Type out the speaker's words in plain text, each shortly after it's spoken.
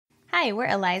Hi, we're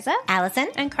Eliza, Allison,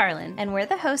 and Carlin, and we're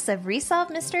the hosts of Resolved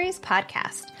Mysteries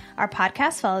podcast. Our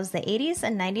podcast follows the 80s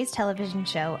and 90s television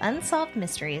show Unsolved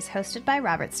Mysteries, hosted by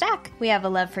Robert Stack. We have a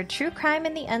love for true crime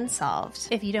and the unsolved.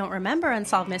 If you don't remember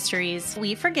Unsolved Mysteries,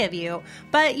 we forgive you,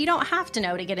 but you don't have to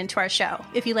know to get into our show.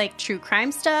 If you like true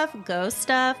crime stuff, ghost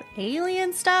stuff,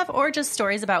 alien stuff, or just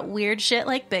stories about weird shit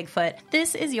like Bigfoot,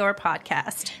 this is your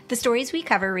podcast. The stories we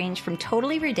cover range from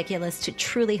totally ridiculous to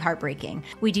truly heartbreaking.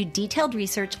 We do detailed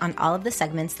research on all of the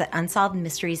segments that Unsolved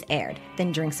Mysteries aired,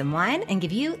 then drink some wine and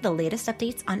give you the latest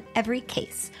updates on every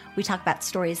case. We talk about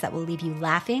stories that will leave you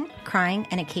laughing, crying,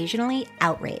 and occasionally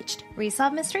outraged.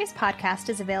 Resolved Mysteries podcast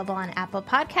is available on Apple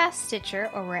Podcasts, Stitcher,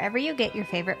 or wherever you get your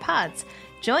favorite pods.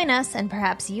 Join us, and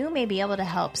perhaps you may be able to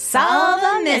help solve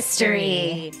a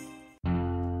mystery.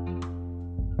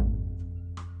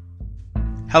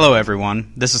 Hello,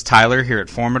 everyone. This is Tyler here at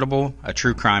Formidable, a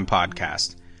true crime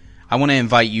podcast. I want to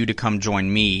invite you to come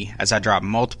join me as I drop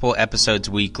multiple episodes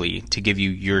weekly to give you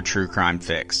your true crime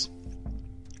fix.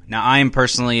 Now, I am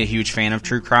personally a huge fan of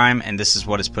true crime, and this is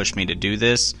what has pushed me to do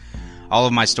this. All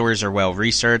of my stories are well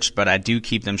researched, but I do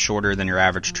keep them shorter than your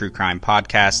average true crime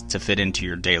podcast to fit into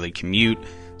your daily commute,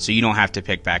 so you don't have to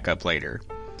pick back up later.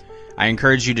 I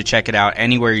encourage you to check it out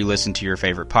anywhere you listen to your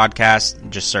favorite podcast.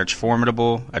 Just search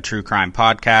Formidable, a true crime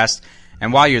podcast,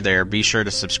 and while you're there, be sure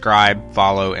to subscribe,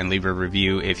 follow, and leave a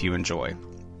review if you enjoy.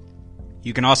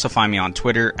 You can also find me on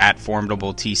Twitter at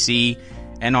FormidableTC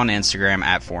and on Instagram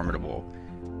at Formidable.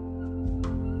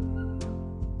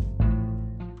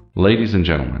 Ladies and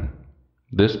gentlemen,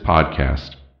 this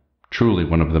podcast, truly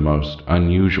one of the most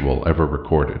unusual ever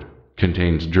recorded,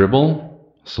 contains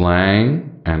dribble,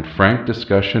 slang, and frank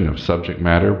discussion of subject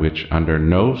matter which under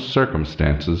no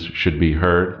circumstances should be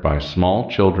heard by small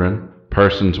children,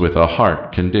 persons with a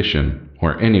heart condition,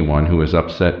 or anyone who is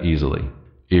upset easily.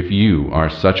 If you are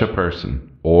such a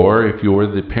person, or if you're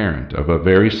the parent of a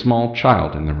very small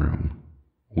child in the room,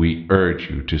 we urge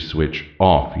you to switch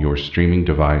off your streaming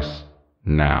device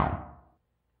now.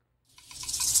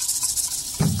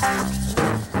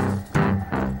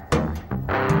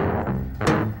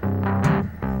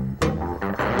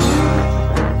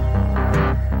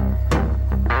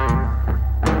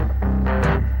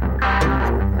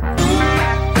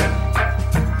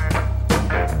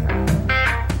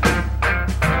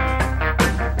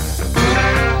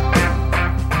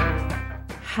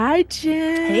 Hi,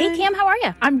 Jen. Hey, Cam, how are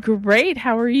you? I'm great.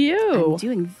 How are you? I'm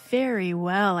doing very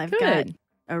well. I've got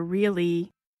a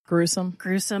really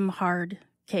gruesome, hard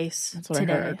case That's what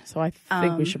today. I heard. So I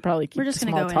think we should probably keep we're just the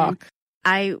gonna small go talk.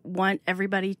 I want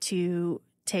everybody to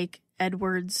take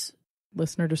Edward's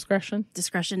Listener discretion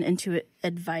into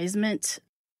advisement.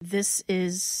 This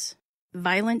is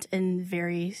violent and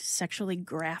very sexually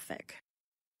graphic.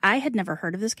 I had never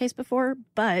heard of this case before,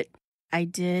 but I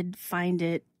did find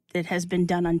it. It has been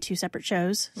done on 2 separate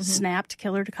shows, Snapped,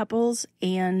 Killer to Couples,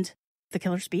 and The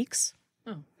Killer Speaks.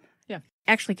 Oh, yeah.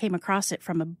 Actually came across it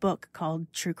from a book called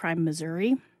True Crime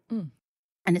Missouri. Mm.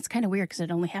 And it's kind of weird because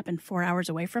it only happened 4 hours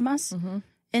away from us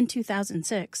in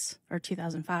 2006 or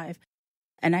 2005.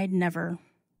 And I'd never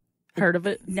heard of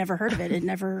it. Never heard of it. It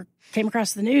never came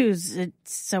across the news.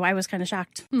 So I was kind of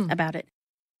shocked about it.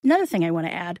 Another thing I want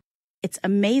to add, it's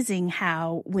amazing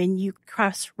how when you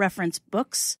cross-reference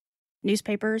books,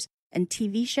 newspapers, and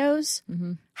TV shows,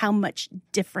 how much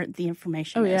different the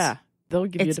information is. Oh, yeah. They'll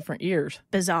give you different years.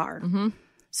 Bizarre.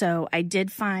 So I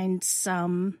did find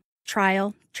some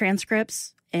trial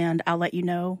transcripts, and I'll let you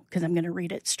know because I'm going to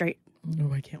read it straight.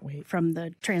 Oh, I can't wait. From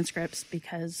the transcripts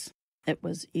because it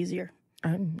was easier.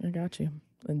 I got you.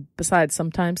 And besides,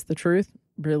 sometimes the truth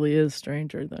really is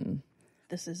stranger than...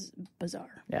 This is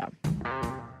bizarre. Yeah.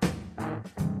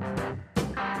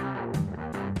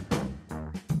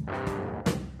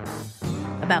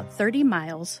 About 30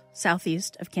 miles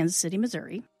southeast of Kansas City,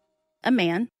 Missouri, a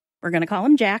man, we're going to call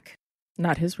him Jack.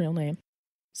 Not his real name.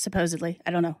 Supposedly.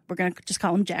 I don't know. We're going to just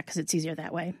call him Jack because it's easier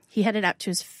that way. He headed out to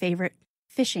his favorite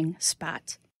fishing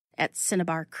spot at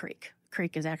Cinnabar Creek.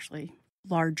 Creek is actually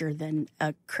larger than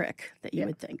a creek that you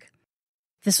would think.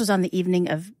 This was on the evening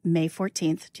of May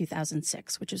 14th,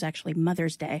 2006, which was actually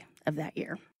Mother's Day of that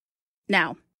year.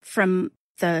 Now, from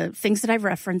the things that I've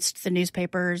referenced, the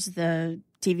newspapers, the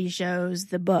TV shows,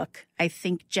 the book, I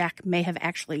think Jack may have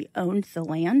actually owned the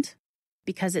land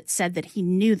because it said that he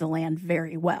knew the land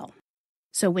very well.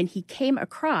 So when he came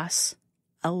across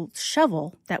a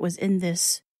shovel that was in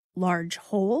this large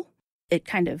hole, it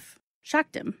kind of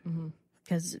shocked him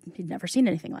because he'd never seen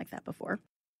anything like that before.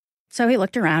 So he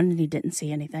looked around and he didn't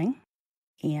see anything,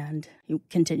 and he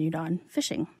continued on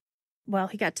fishing. Well,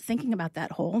 he got to thinking about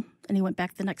that hole, and he went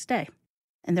back the next day.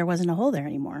 And there wasn't a hole there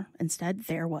anymore. Instead,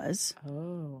 there was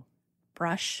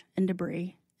brush and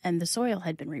debris, and the soil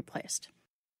had been replaced.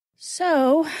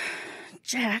 So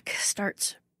Jack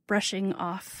starts brushing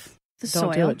off the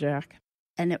soil. Don't do it, Jack.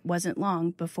 And it wasn't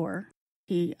long before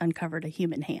he uncovered a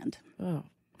human hand. Oh,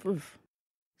 oof.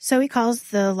 So he calls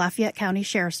the Lafayette County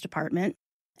Sheriff's Department,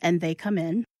 and they come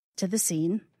in to the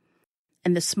scene,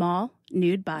 and the small,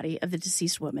 nude body of the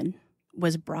deceased woman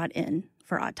was brought in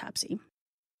for autopsy.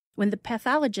 When the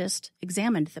pathologist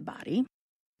examined the body,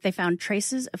 they found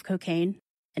traces of cocaine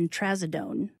and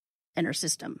trazodone in her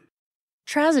system.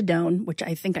 Trazodone, which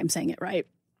I think I'm saying it right,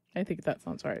 I think that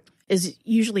sounds right. is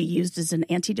usually used as an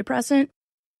antidepressant,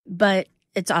 but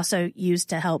it's also used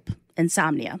to help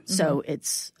insomnia, so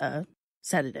it's a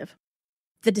sedative.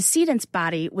 The decedent's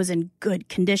body was in good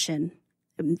condition.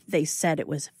 They said it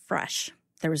was fresh.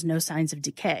 There was no signs of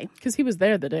decay. Because he was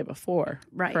there the day before,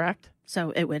 Right. correct?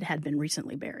 So it had been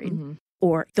recently buried,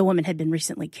 or the woman had been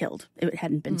recently killed. It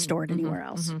hadn't been stored anywhere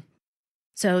else.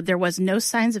 So there was no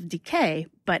signs of decay,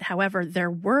 but however,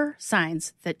 there were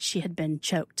signs that she had been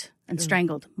choked and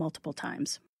strangled multiple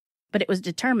times. But it was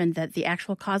determined that the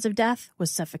actual cause of death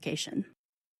was suffocation.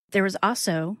 There was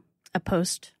also a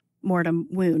post-mortem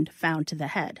wound found to the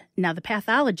head. Now, the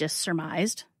pathologist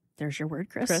surmised, there's your word,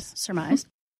 Chris. Surmised,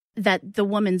 that the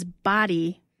woman's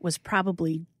body was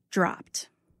probably dropped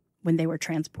when they were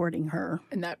transporting her.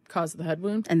 And that caused the head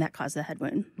wound? And that caused the head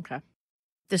wound. Okay.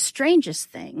 The strangest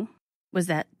thing was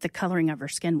that the coloring of her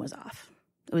skin was off.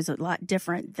 It was a lot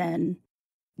different than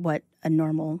what a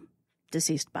normal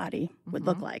deceased body would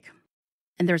look like.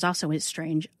 And there's also a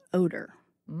strange odor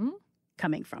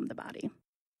coming from the body.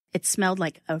 It smelled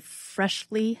like a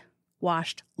freshly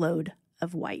washed load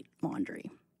of white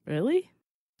laundry. Really?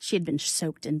 She had been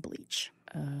soaked in bleach.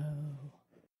 Oh.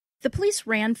 The police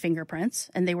ran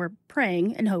fingerprints, and they were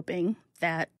praying and hoping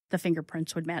that the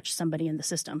fingerprints would match somebody in the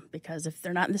system, because if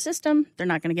they're not in the system, they're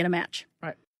not going to get a match.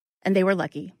 Right. And they were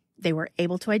lucky. They were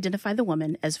able to identify the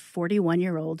woman as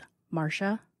 41-year-old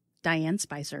Marsha Diane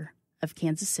Spicer of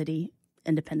Kansas City,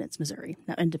 Independence, Missouri.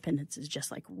 Now, Independence is just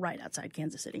like right outside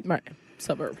Kansas City. Right.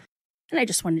 Suburb. And I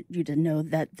just wanted you to know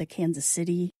that the Kansas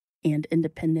City and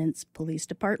Independence Police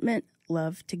Department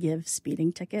love to give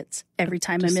speeding tickets. Every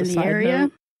time Just I'm a in the side area,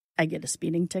 note. I get a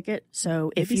speeding ticket.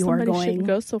 So if Maybe you are somebody going... shouldn't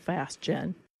go so fast,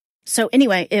 Jen. So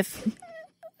anyway, if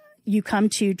you come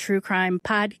to True Crime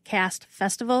Podcast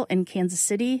Festival in Kansas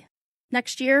City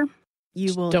next year,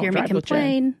 you will Don't hear me drive with Jen.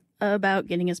 complain about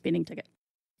getting a speeding ticket.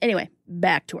 Anyway,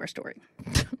 back to our story.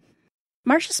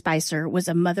 Marsha Spicer was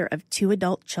a mother of 2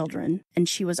 adult children, and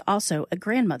she was also a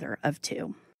grandmother of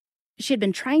 2. She had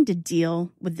been trying to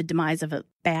deal with the demise of a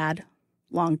bad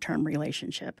long-term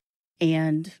relationship,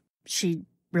 and she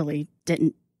really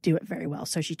didn't do it very well,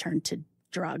 so she turned to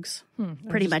drugs.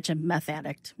 Pretty much a meth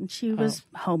addict. And she was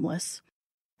homeless.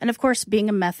 And of course, being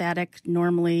a meth addict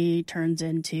normally turns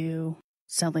into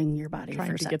selling your body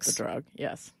Trying for to sex. get the drug,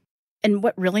 yes. And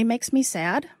what really makes me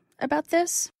sad about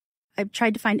this, I've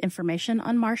tried to find information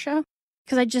on Marsha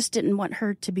because I just didn't want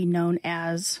her to be known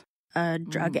as a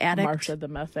drug addict. Marsha, the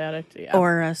meth addict, yeah.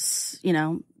 Or a,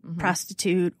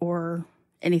 prostitute or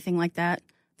anything like that.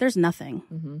 There's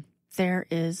nothing. There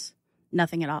is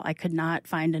nothing at all. I could not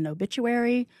find an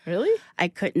obituary. Really? I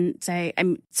couldn't say.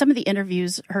 Some of the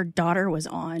interviews her daughter was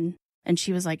on, and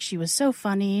she was like, she was so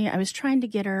funny. I was trying to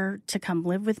get her to come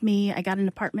live with me. I got an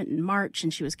apartment in March,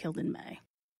 and she was killed in May.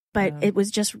 But it was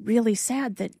just really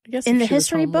sad that I guess in the she was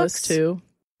history homeless, books, too.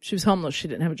 She was homeless. She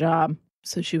didn't have a job,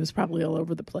 so she was probably all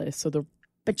over the place. So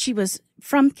but she was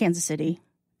from Kansas City,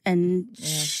 and I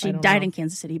she don't died know. in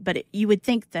Kansas City. But you would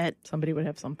think that somebody would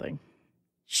have something.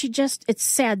 it's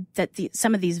sad that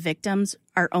some of these victims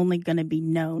are only going to be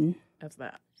known As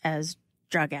that. as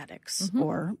drug addicts,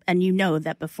 and you know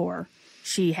that before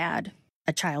she had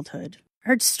a childhood,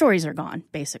 her stories are gone,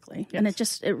 basically. Yes.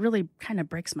 And it really kind of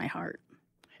breaks my heart.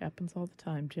 Happens all the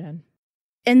time, Jen.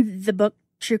 In the book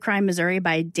True Crime Missouri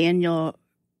by Daniel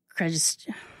Krajic,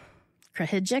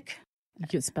 You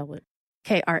can spell it.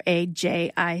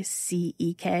 Krajicek.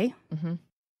 Mm-hmm.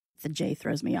 The J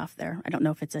throws me off there. I don't know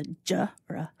if it's a J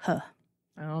or a H.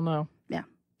 I don't know. Yeah.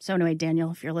 So anyway, Daniel,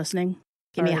 if you're listening,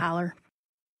 give me a Sorry. holler.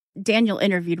 Daniel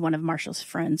interviewed one of Marsha's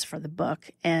friends for the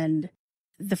book, and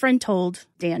the friend told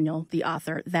Daniel, the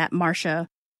author, that Marsha,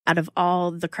 out of all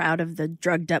the crowd of the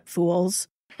drugged up fools,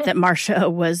 that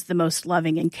Marsha was the most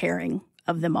loving and caring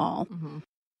of them all.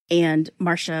 And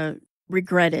Marsha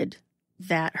regretted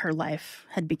that her life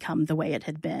had become the way it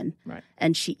had been. Right.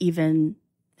 And she even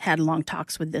had long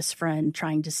talks with this friend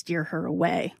trying to steer her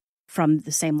away from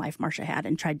the same life Marsha had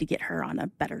and tried to get her on a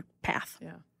better path.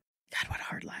 Yeah. God, what a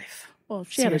hard life. Well,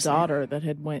 if she had a daughter that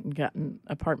had went and gotten an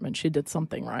apartment, she did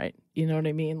something right. You know what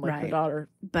I mean? Like her daughter.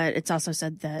 But it's also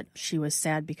said that she was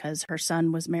sad because her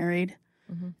son was married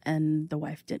and the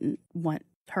wife didn't want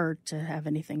her to have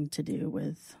anything to do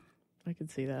with. I can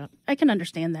see that. I can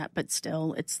understand that, but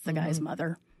still, it's the guy's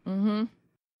mother.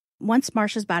 Once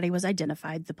Marsha's body was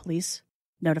identified, the police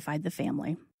notified the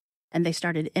family, and they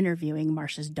started interviewing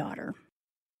Marsha's daughter.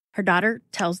 Her daughter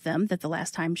tells them that the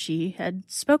last time she had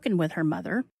spoken with her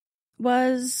mother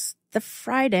was the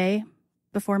Friday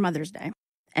before Mother's Day,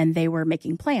 and they were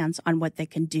making plans on what they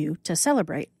can do to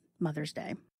celebrate Mother's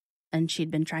Day. And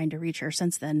she'd been trying to reach her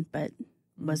since then, but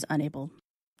was unable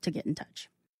to get in touch.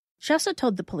 She also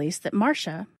told the police that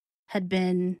Marsha had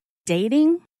been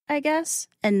dating, I guess,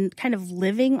 and kind of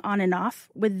living on and off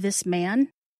with this man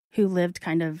who lived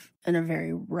kind of in a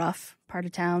very rough part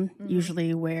of town,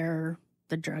 usually where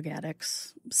the drug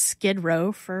addicts Skid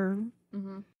Row for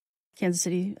Kansas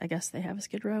City. I guess they have a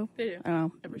Skid Row. They do. I don't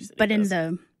know. Every city but does. In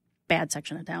the bad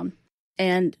section of town.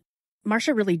 And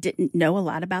Marsha really didn't know a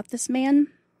lot about this man.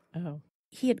 Oh.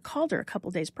 He had called her a couple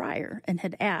days prior and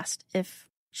had asked if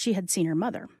she had seen her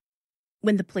mother.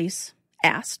 When the police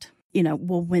asked,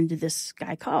 well, when did this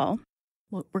guy call?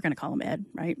 Well, we're going to call him Ed,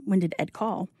 right? When did Ed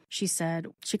call? She said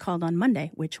she called on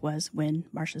Monday, which was when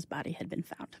Marsha's body had been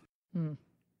found.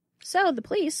 So the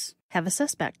police have a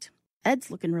suspect.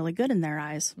 Ed's looking really good in their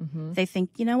eyes. They think,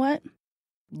 you know what?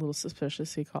 A little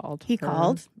suspicious he called. He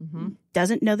called.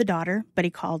 Doesn't know the daughter, but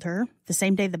he called her the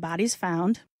same day the body's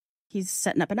found. He's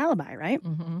setting up an alibi, right?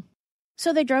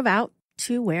 So they drove out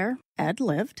to where Ed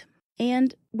lived.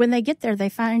 And when they get there, they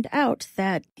find out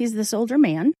that he's this older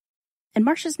man. And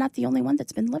Marsha's not the only one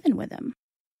that's been living with him.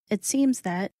 It seems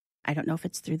that, I don't know if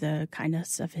it's through the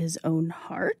kindness of his own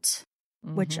heart,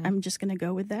 which I'm just going to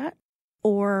go with that,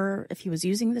 or if he was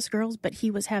using this girl's, but he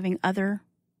was having other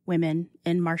women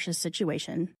in Marsha's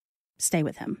situation stay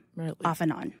with him off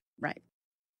and on. Right.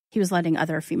 He was letting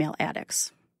other female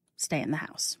addicts stay in the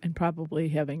house. And probably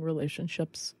having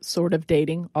relationships, sort of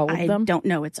dating all of them. I don't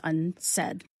know. It's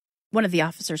unsaid. One of the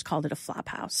officers called it a flop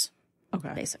house.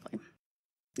 Okay. Basically.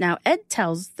 Now, Ed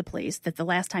tells the police that the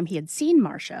last time he had seen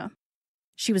Marsha,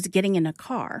 she was getting in a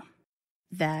car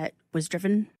that was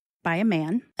driven by a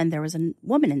man, and there was a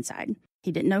woman inside.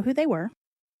 He didn't know who they were,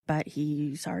 but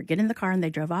he saw her get in the car, and they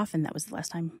drove off, and that was the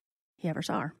last time he ever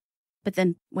saw her. But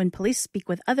then when police speak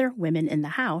with other women in the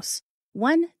house,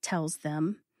 one tells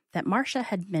them that Marsha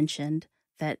had mentioned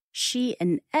that she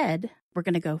and Ed were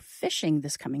going to go fishing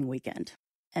this coming weekend.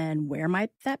 And where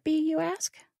might that be, you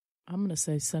ask? I'm going to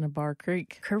say Cinnabar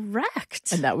Creek.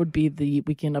 Correct. And that would be the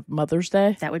weekend of Mother's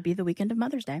Day? That would be the weekend of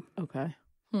Mother's Day. Okay.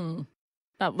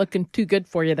 Not looking too good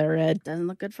for you there, Ed. Doesn't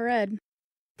look good for Ed.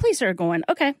 Police are going,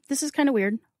 okay, this is kind of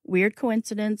weird. Weird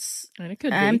coincidence. And it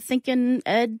could be. I'm thinking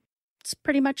Ed's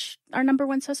pretty much our number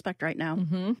one suspect right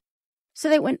now. So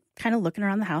they went kind of looking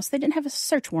around the house. They didn't have a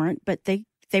search warrant, but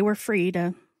they were free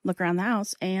to look around the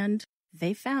house, and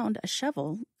they found a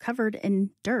shovel covered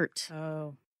in dirt.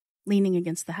 Oh. Leaning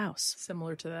against the house.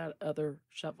 Similar to that other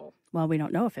shovel. Well, we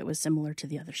don't know if it was similar to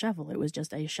the other shovel. It was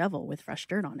just a shovel with fresh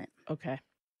dirt on it. Okay.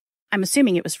 I'm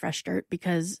assuming it was fresh dirt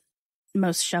because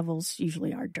most shovels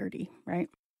usually are dirty, right?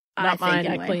 Not mine.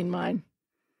 Anyway. I clean mine.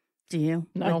 Do you?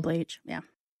 No. With bleach? Yeah.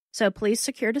 So police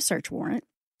secured a search warrant,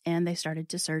 and they started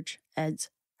to search Ed's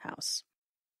house.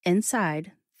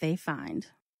 Inside, they find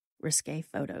risque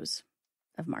photos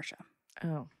of Marsha.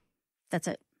 Oh. That's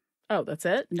it. Oh, that's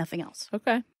it? Nothing else.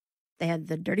 Okay. They had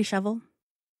the dirty shovel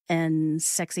and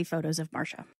sexy photos of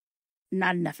Marsha.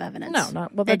 Not enough evidence. No,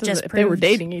 not well. That It just if they were proved-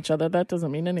 dating each other, that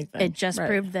doesn't mean anything. It just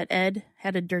proved that Ed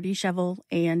had a dirty shovel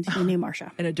and he knew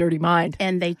Marsha. And a dirty mind.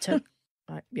 And they took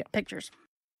Yeah. pictures.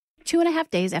 2.5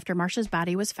 days after Marsha's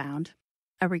body was found,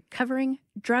 a recovering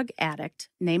drug addict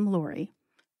named Lori,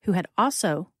 who had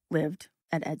also lived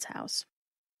at Ed's house,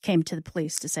 came to the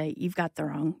police to say,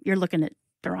 you're looking at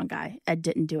the wrong guy. Ed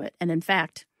didn't do it. And in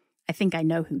fact, I think I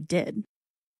know who did.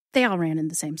 They all ran in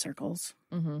the same circles,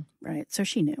 right? So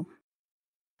she knew.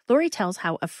 Lori tells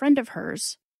how a friend of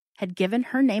hers had given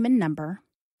her name and number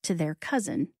to their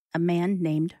cousin, a man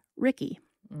named Ricky.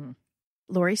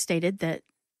 Lori stated that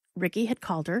Ricky had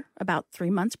called her about 3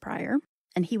 months prior,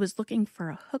 and he was looking for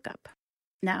a hookup.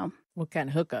 Now, What kind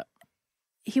of hookup?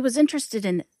 he was interested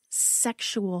in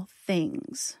sexual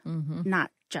things,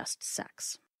 not just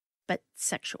sex, but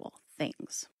sexual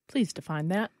things. Please define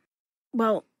that.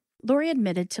 Well, Lori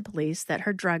admitted to police that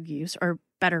her drug use, or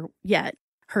better yet,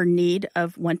 her need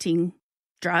of wanting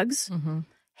drugs,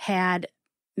 had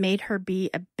made her be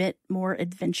a bit more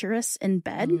adventurous in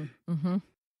bed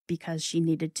because she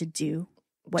needed to do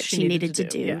what she needed to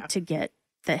do yeah. to get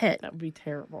that hit. That would be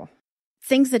terrible.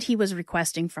 Things that he was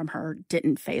requesting from her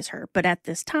didn't faze her. But at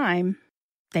this time,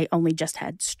 they only just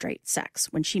had straight sex.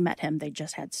 When she met him, they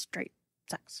just had straight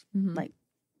sex. Mm-hmm. Like,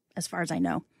 as far as I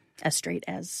know, as straight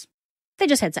as... They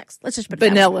just had sex. Let's just put it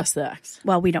vanilla sex.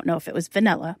 Well, we don't know if it was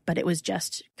vanilla, but it was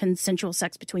just consensual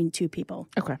sex between two people.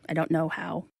 Okay. I don't know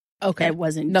how. Okay. It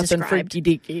wasn't nothing described.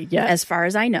 freaky deaky yet. As far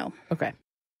as I know. Okay.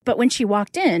 But when she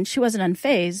walked in, she wasn't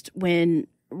unfazed when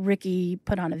Ricky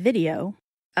put on a video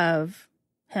of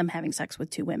him having sex with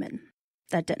two women.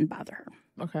 That didn't bother her.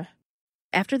 Okay.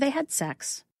 After they had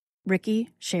sex, Ricky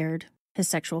shared his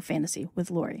sexual fantasy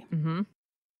with Lori. Mm-hmm.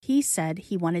 He said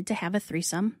he wanted to have a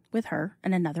threesome with her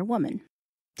and another woman.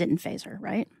 Didn't faze her,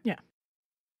 right? Yeah.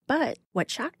 But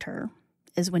what shocked her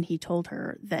is when he told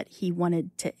her that he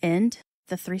wanted to end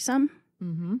the threesome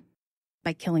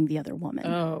by killing the other woman.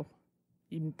 Oh,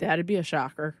 that'd be a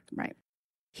shocker. Right.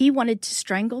 He wanted to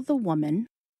strangle the woman,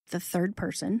 the third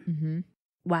person,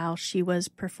 while she was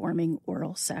performing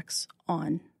oral sex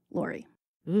on Lori.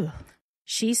 Ugh.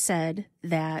 She said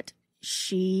that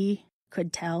she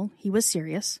could tell he was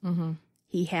serious. Mm-hmm.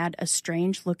 He had a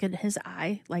strange look in his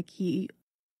eye, like he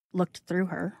looked through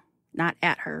her, not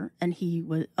at her, and he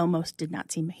almost did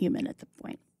not seem human at the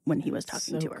point when he was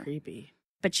talking to her. Creepy.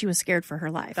 But she was scared for her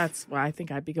life. That's why I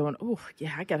think I'd be going, oh,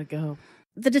 yeah, I gotta go.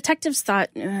 The detectives thought,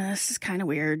 this is kind of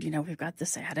weird. You know, we've got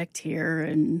this addict here,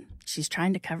 and she's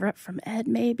trying to cover up from Ed,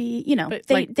 maybe. You know, But,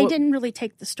 they didn't really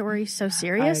take the story so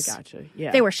serious. I gotcha,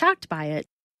 yeah. They were shocked by it,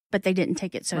 but they didn't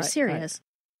take it so Right, serious. right.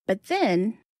 But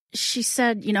then she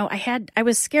said, you know, I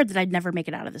was scared that I'd never make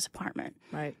it out of this apartment.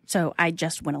 Right. So I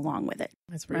just went along with it.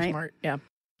 That's pretty right? smart, yeah.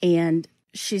 And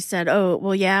she said, oh,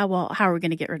 well, yeah, well, how are we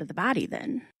going to get rid of the body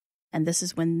then? And this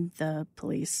is when the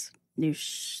police knew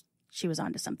she was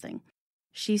onto something.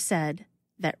 She said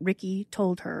that Ricky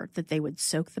told her that they would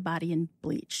soak the body in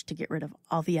bleach to get rid of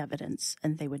all the evidence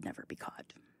and they would never be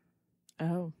caught.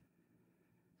 Oh.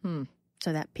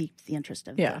 So that piqued the interest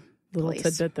of Yeah. the Little police.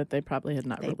 tidbit that they probably had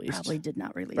not They released. probably did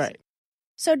not release Right. it.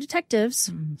 So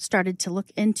detectives started to look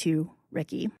into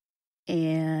Ricky,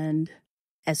 and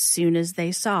as soon as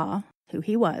they saw who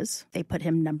he was, they put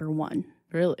him number one.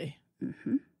 Really?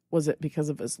 Mm-hmm. Was it because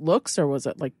of his looks, or was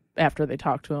it like after they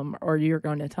talked to him, or you're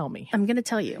going to tell me? I'm going to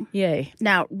tell you. Yay.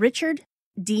 Now, Richard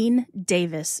Dean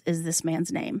Davis is this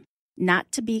man's name,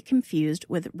 not to be confused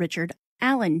with Richard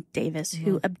Allen Davis,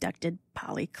 who abducted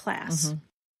Polly Klaas.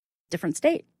 Different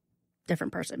state,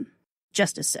 different person,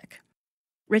 just as sick.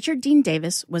 Richard Dean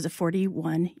Davis was a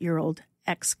 41-year-old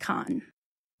ex-con.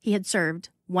 He had served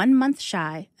 1 month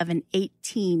shy of an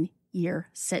 18-year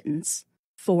sentence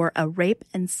for a rape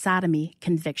and sodomy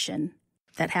conviction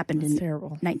that happened in terrible.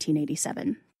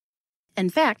 1987. In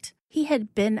fact, he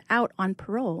had been out on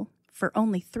parole for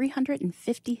only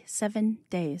 357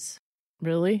 days.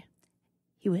 Really?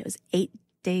 He was 8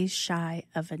 days shy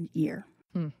of a year.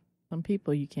 Some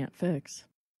people you can't fix.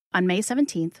 On May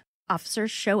 17th, officers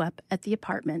show up at the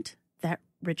apartment that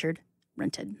Richard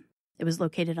rented. It was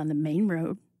located on the main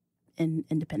road in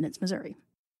Independence, Missouri.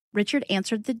 Richard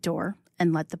answered the door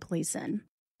and let the police in.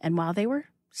 And while they were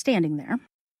standing there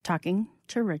talking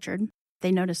to Richard,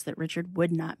 they noticed that Richard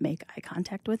would not make eye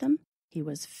contact with him. He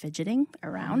was fidgeting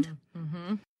around.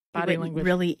 Body He wouldn't language.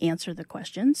 really answer the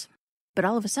questions. But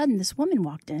all of a sudden, this woman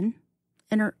walked in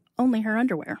only her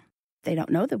underwear. They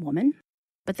don't know the woman,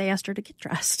 but they asked her to get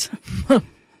dressed,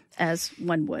 as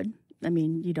one would. I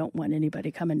mean, you don't want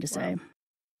anybody coming to say.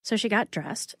 So she got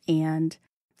dressed, and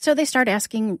so they start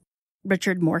asking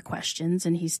Richard more questions,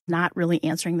 and he's not really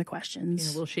answering the questions. A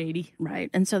little shady. Right.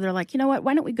 And so they're like, you know what?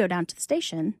 Why don't we go down to the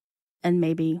station, and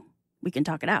maybe we can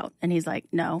talk it out? And he's like,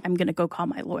 no, I'm going to go call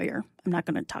my lawyer. I'm not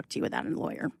going to talk to you without a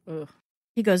lawyer. Ugh.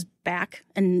 He goes back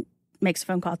and makes a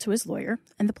phone call to his lawyer,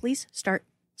 and the police start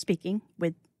speaking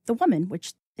with the woman,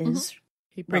 which is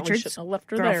He probably Richard's shouldn't have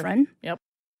left her girlfriend. there. Yep.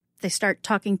 They start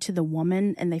talking to the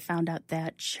woman, and they found out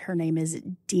that her name is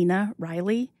Dina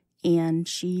Riley, and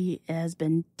she has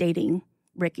been dating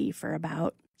Ricky for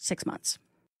about 6 months.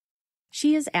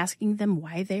 She is asking them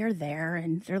why they are there,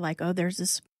 and they're like, oh,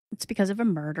 it's because of a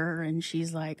murder. And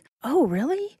she's like, oh,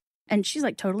 really? And she's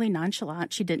like totally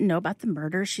nonchalant. She didn't know about the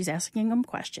murder. She's asking them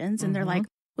questions, and they're like,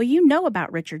 well, you know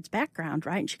about Richard's background,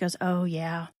 right? And she goes, oh,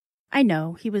 yeah, I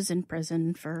know. He was in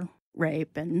prison for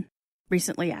rape and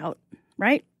recently out,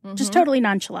 right? Just totally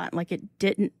nonchalant, like it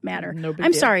didn't matter. No big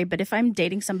I'm deal. sorry, but if I'm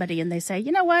dating somebody and they say,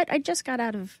 you know what, I just got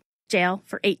out of jail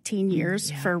for 18 years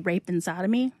for rape and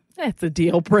sodomy, That's a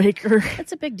deal breaker.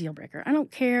 that's a big deal breaker. I don't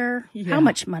care Yeah. how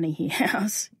much money he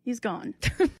has. He's gone.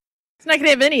 It's not going to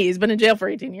have any. He's been in jail for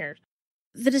 18 years.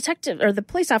 The detective or the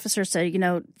police officer said, you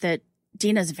know, that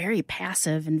Dina's very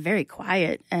passive and very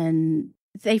quiet, and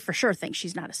they for sure think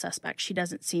she's not a suspect. She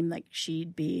doesn't seem like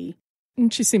she'd be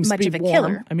and she seems much to of be a warm.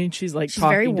 killer. I mean, she's she's talking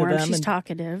very warm. to them. She's and,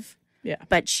 talkative. Yeah.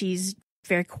 But she's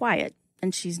very quiet,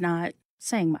 and she's not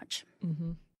saying much.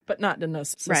 Mm-hmm. But not in a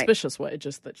suspicious way,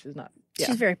 just that she's not. Yeah.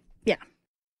 She's very,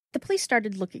 The police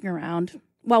started looking around.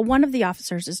 While one of the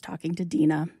officers is talking to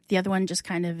Dina, the other one just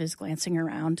kind of is glancing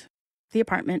around the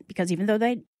apartment, because even though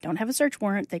they don't have a search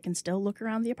warrant, they can still look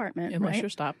around the apartment. Unless right? you're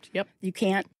stopped. Yep. You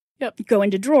can't go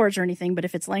into drawers or anything, but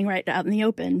if it's laying right out in the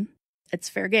open, it's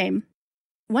fair game.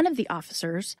 One of the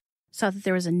officers saw that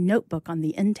there was a notebook on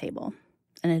the end table,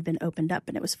 and it had been opened up,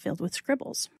 and it was filled with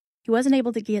scribbles. He wasn't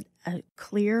able to get a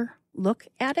clear look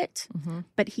at it,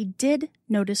 but he did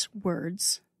notice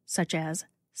words such as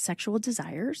sexual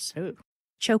desires,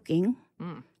 choking,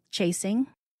 chasing,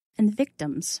 and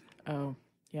victims. Oh,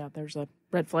 yeah, there's a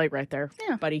red flag right there,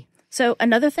 buddy. So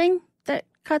another thing that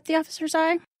caught the officer's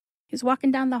eye, he was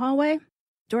walking down the hallway,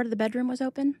 door to the bedroom was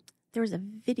open, there was a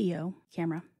video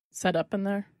camera. Set up in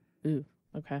there? Ooh,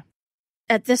 okay.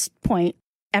 At this point,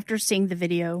 after seeing the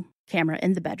video camera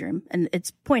in the bedroom, and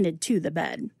it's pointed to the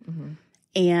bed,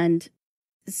 and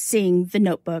seeing the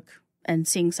notebook and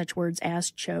seeing such words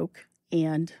as choke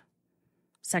and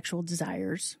sexual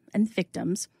desires and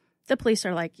victims, the police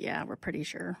are like, yeah, we're pretty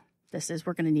sure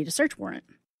we're going to need a search warrant.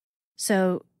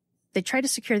 So they try to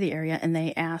secure the area, and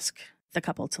they ask the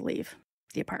couple to leave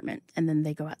the apartment, and then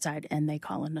they go outside and they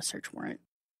call in a search warrant.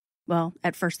 Well,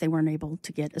 at first they weren't able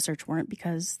to get a search warrant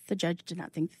because the judge did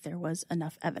not think that there was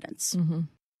enough evidence.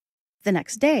 The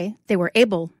next day, they were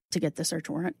able to get the search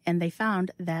warrant, and they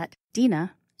found that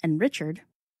Dina and Richard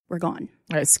were gone.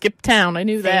 I skipped town. I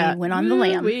knew that. They went on the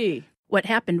lam. Wee. What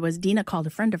happened was Dina called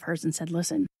a friend of hers and said,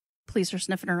 listen, police are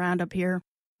sniffing around up here.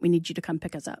 We need you to come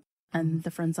pick us up. And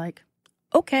the friend's like,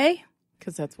 okay.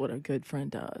 Because that's what a good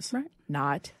friend does. Right.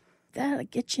 Not. That'll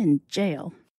get you in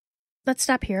jail. Let's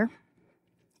stop here.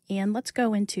 And let's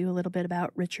go into a little bit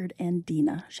about Richard and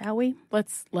Dina, shall we?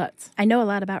 Let's. I know a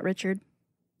lot about Richard,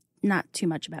 not too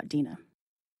much about Dina.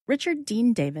 Richard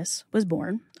Dean Davis was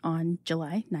born on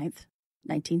July 9th,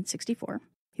 1964.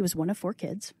 He was one of 4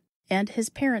 kids, and his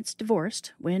parents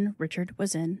divorced when Richard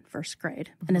was in first grade,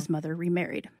 and his mother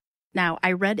remarried. Now,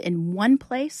 I read in one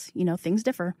place, things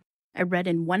differ. I read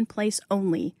in one place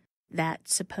only that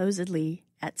supposedly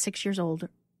at 6 years old,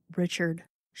 Richard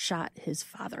shot his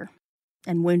father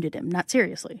and wounded him. Not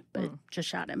seriously, but just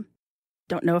shot him.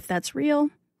 Don't know if that's real.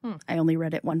 I only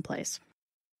read it one place.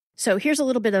 So here's a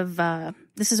little bit of,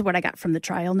 this is what I got from the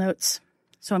trial notes.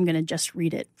 So I'm going to just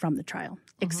read it from the trial,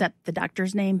 except the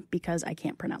doctor's name because I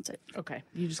can't pronounce it. Okay,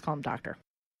 you just call him doctor.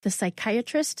 The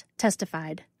psychiatrist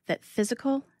testified that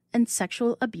physical and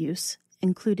sexual abuse,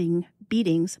 including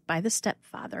beatings by the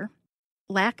stepfather,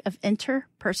 lack of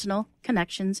interpersonal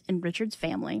connections in Richard's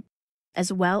family,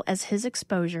 as well as his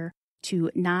exposure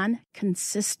to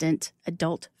non-consistent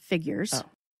adult figures,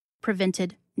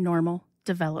 prevented normal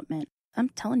development. I'm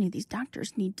telling you, these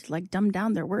doctors need to dumb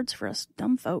down their words for us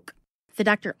dumb folk. The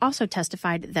doctor also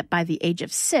testified that by the age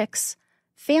of 6,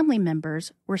 family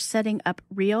members were setting up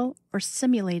real or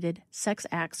simulated sex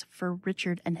acts for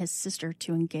Richard and his sister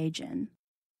to engage in.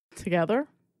 Together?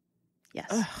 Yes.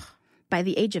 Ugh. By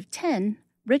the age of 10,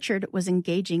 Richard was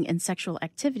engaging in sexual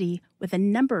activity with a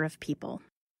number of people.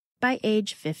 By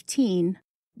age 15,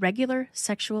 regular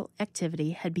sexual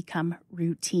activity had become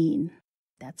routine.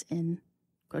 That's in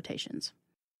quotations.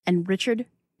 And Richard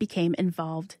became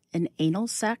involved in anal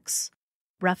sex,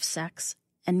 rough sex,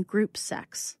 and group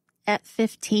sex at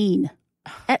 15.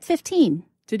 At 15.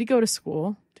 Did he go to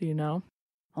school? Do you know?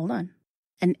 Hold on.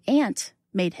 An aunt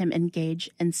made him engage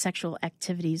in sexual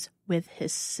activities with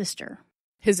his sister.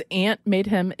 His aunt made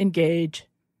him engage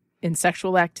in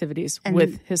sexual activities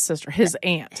with his sister. His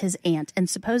aunt. His aunt. And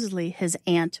supposedly his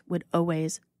aunt would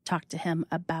always talk to him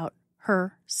about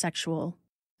her sexual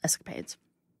escapades.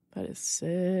 That is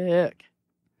sick.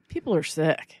 People are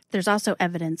sick. There's also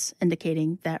evidence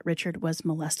indicating that Richard was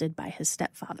molested by his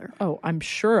stepfather. Oh, I'm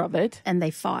sure of it. And they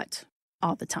fought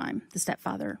all the time, the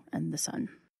stepfather and the son.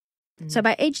 So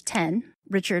by age 10,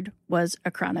 Richard was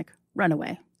a chronic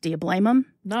runaway. Do you blame him?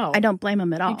 No. I don't blame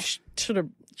him at all. He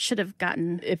should have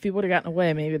gotten... If he would have gotten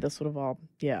away, maybe this would have all...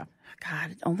 Yeah.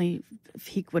 God, only if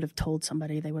he would have told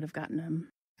somebody, they would have gotten him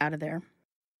out of there.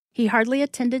 He hardly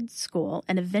attended school,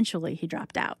 and eventually he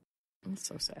dropped out. That's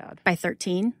so sad. By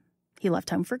 13, he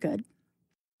left home for good.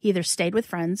 He either stayed with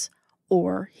friends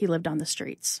or he lived on the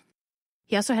streets.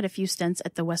 He also had a few stints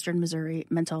at the Western Missouri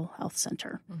Mental Health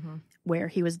Center, where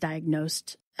he was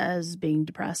diagnosed as being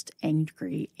depressed,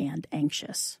 angry, and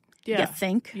anxious. Yeah. You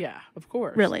think? Yeah, of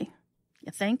course. Really?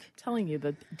 You think? I'm telling you,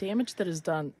 the damage that is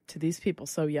done to these people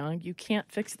so young, you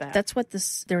can't fix that. That's what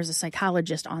there was a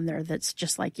psychologist on there that's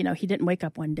just like, he didn't wake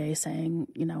up one day saying,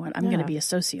 you know what, I'm going to be a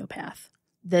sociopath.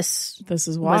 This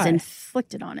is why. Was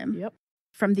inflicted on him. Yep.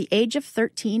 From the age of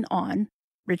 13 on,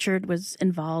 Richard was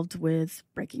involved with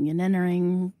breaking and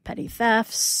entering, petty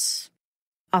thefts,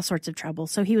 all sorts of trouble.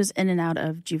 So he was in and out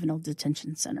of juvenile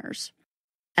detention centers.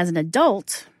 As an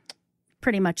adult,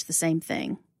 pretty much the same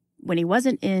thing. When he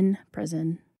wasn't in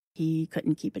prison, he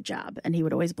couldn't keep a job, and he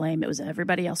would always blame it was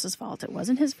everybody else's fault. It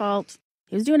wasn't his fault.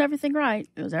 He was doing everything right.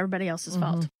 It was everybody else's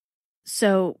fault.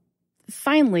 So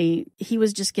finally, he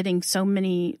was just getting so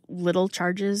many little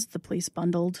charges. The police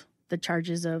bundled the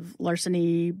charges of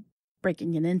larceny,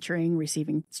 breaking and entering,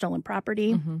 receiving stolen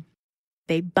property.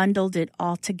 They bundled it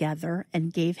all together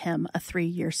and gave him a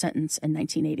 3-year sentence in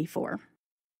 1984.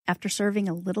 After serving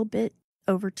a little bit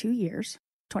over 2 years,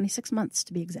 26 months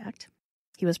to be exact,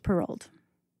 he was paroled,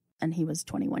 and he was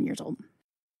 21 years old.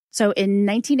 So in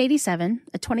 1987,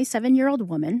 a 27-year-old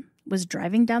woman was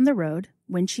driving down the road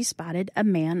when she spotted a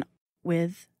man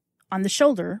on the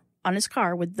shoulder on his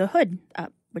car with the hood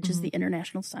up, which is the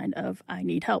international sign of I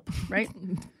need help, right?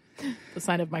 The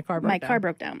sign of my car broke down. My car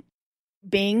broke down.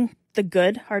 Being the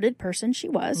good-hearted person she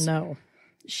was,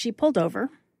 she pulled over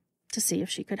to see if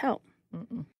she could help.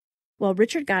 Well,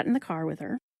 Richard got in the car with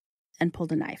her and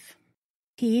pulled a knife.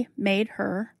 He made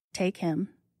her take him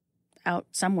out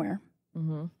somewhere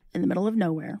in the middle of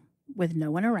nowhere with no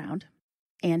one around,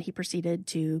 and he proceeded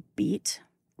to beat,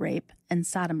 rape, and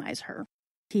sodomize her.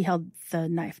 He held the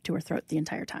knife to her throat the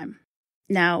entire time.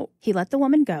 Now, he let the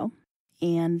woman go,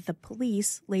 and the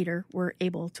police later were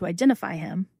able to identify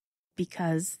him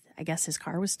because I guess his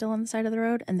car was still on the side of the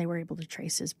road, and they were able to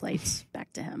trace his plates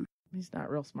back to him. He's not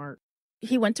real smart.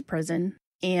 He went to prison,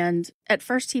 and at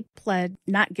first he pled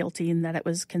not guilty and that it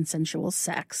was consensual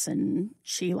sex, and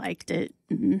she liked it.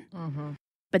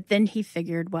 But then he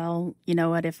figured, well, you know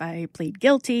what, if I plead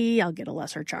guilty, I'll get a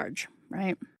lesser charge,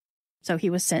 right? So he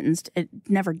was sentenced. It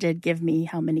never did give me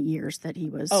how many years that he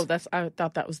was. Oh, I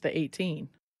thought that was the 18.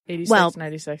 86, well,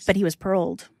 96. But he was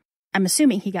paroled. I'm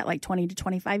assuming he got like 20 to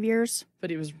 25 years.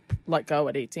 But he was let go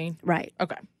at 18? Right.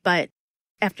 Okay. But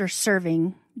after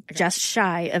serving just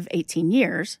shy of 18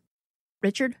 years,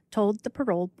 Richard told the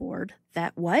parole board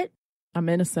that what? I'm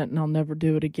innocent and I'll never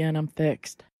do it again. I'm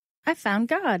fixed. I found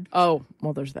God. Oh,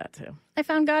 well, there's that too. I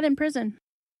found God in prison.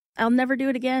 I'll never do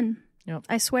it again. Yep.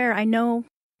 I swear, I know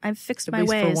I've fixed at my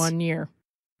least ways. For 1 year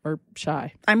or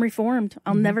shy. I'm reformed.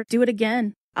 I'll never do it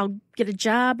again. I'll get a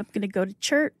job. I'm going to go to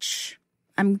church.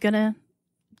 I'm going to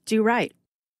do right.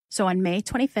 So on May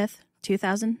 25th,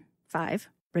 2005,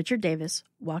 Richard Davis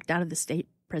walked out of the state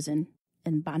prison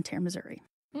in Bonne Terre, Missouri.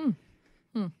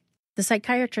 The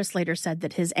psychiatrist later said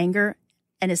that his anger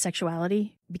and his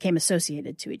sexuality became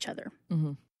associated to each other.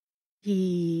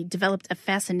 He developed a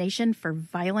fascination for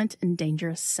violent and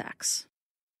dangerous sex.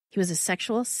 He was a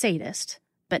sexual sadist,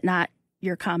 but not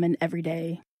your common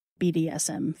everyday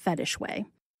BDSM fetish way.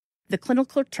 The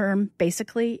clinical term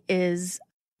basically is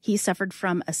he suffered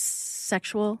from a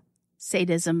sexual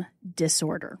sadism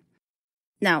disorder.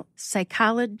 Now,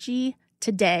 Psychology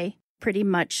Today pretty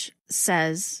much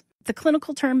says the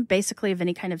clinical term basically of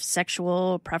any kind of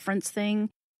sexual preference thing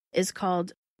is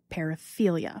called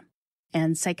paraphilia.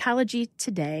 And Psychology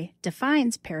Today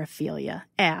defines paraphilia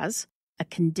as a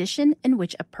condition in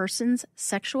which a person's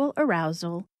sexual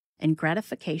arousal and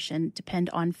gratification depend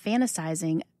on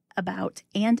fantasizing about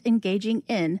and engaging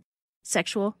in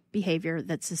sexual behavior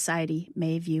that society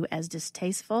may view as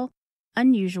distasteful,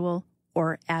 unusual,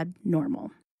 or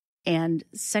abnormal. And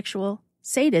sexual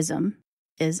sadism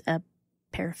is a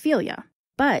paraphilia,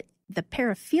 but the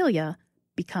paraphilia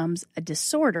becomes a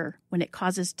disorder when it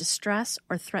causes distress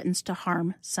or threatens to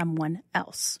harm someone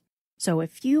else. So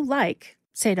if you like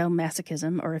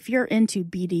sadomasochism or if you're into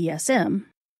BDSM,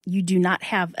 you do not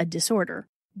have a disorder.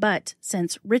 But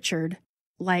since Richard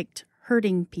liked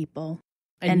hurting people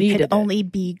and could only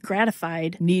be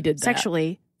gratified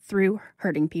sexually through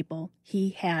hurting people, he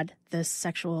had this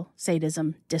sexual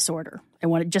sadism disorder.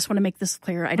 I just want to make this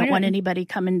clear. I don't want anybody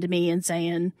coming to me and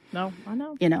saying, no, I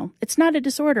know. You know, it's not a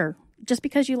disorder. Just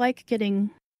because you like getting,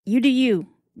 you do you,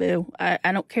 boo.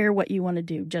 I don't care what you want to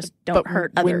do. Just don't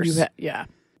hurt others.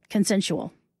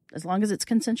 Consensual. As long as it's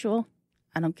consensual,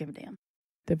 I don't give a damn.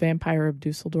 The Vampire of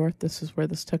Dusseldorf, this is where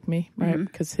this took me, right?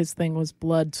 Because his thing was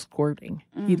blood squirting.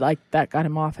 He that got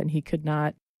him off, and he could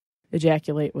not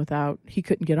ejaculate he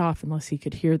couldn't get off unless he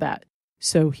could hear that.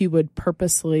 So he would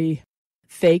purposely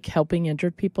fake helping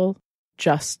injured people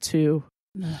just to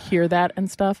hear that and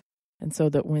stuff. And so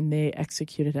that when they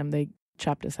executed him, they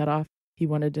chopped his head off. He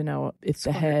wanted to know if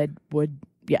Squirt. the head would,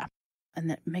 yeah. And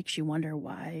that makes you wonder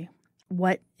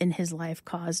what in his life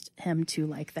caused him to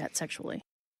like that sexually.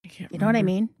 You know what I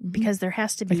mean? Mm-hmm. Because there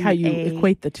has to be like how you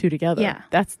equate the two together. Yeah.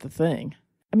 That's the thing.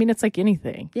 I mean, it's like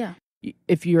anything. Yeah.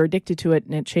 If you're addicted to it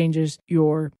and it changes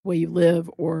your way you live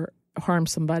or harm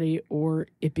somebody, or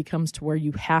it becomes to where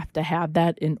you have to have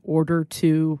that in order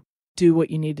to do what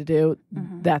you need to do,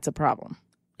 that's a problem.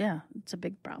 Yeah, it's a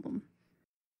big problem.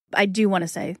 I do want to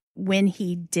say, when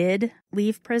he did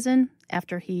leave prison,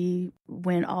 after he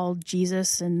went all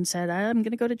Jesus and said, I'm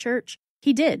going to go to church,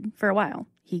 he did for a while.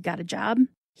 He got a job.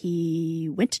 He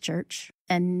went to church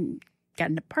and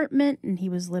got an apartment, and he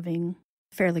was living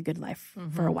a fairly good life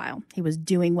for a while. He was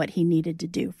doing what he needed to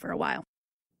do for a while.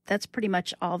 That's pretty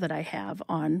much all that I have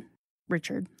on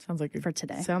Richard for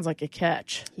today. Sounds like a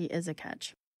catch. He is a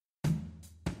catch.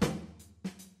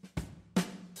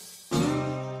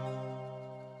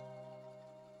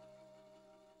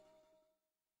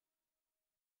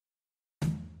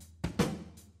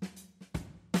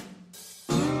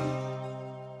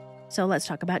 So let's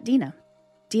talk about Dina.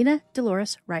 Dina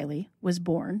Dolores Riley was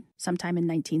born sometime in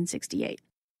 1968.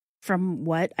 From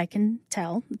what I can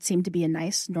tell, it seemed to be a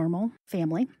nice, normal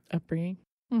family. Upbringing.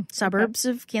 Suburbs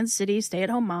of Kansas City,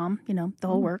 stay-at-home mom, the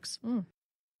whole works.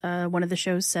 One of the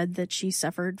shows said that she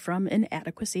suffered from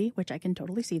inadequacy, which I can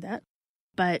totally see that.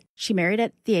 But she married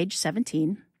at the age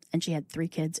 17, and she had 3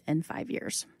 kids in 5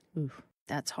 years. Oof.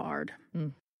 That's hard.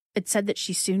 It said that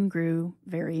she soon grew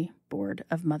very bored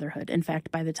of motherhood. In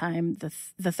fact, by the time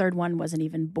the third one wasn't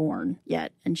even born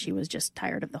yet, and she was just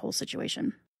tired of the whole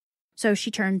situation. So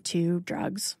she turned to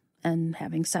drugs and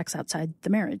having sex outside the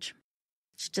marriage.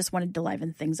 She just wanted to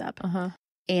liven things up.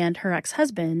 And her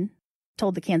ex-husband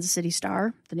told the Kansas City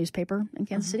Star, the newspaper in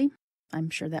Kansas City. I'm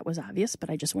sure that was obvious, but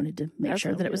I just wanted to make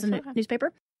sure that it was the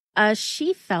newspaper.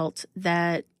 She felt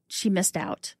that she missed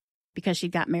out because she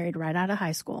got married right out of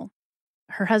high school.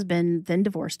 Her husband then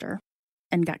divorced her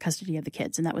and got custody of the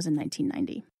kids, and that was in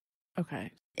 1990.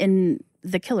 Okay. In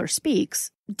The Killer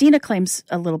Speaks, Dina claims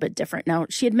a little bit different. Now,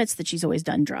 she admits that she's always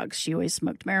done drugs. She always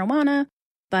smoked marijuana,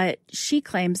 but she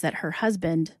claims that her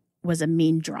husband was a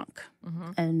mean drunk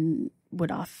and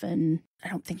would often, I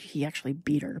don't think he actually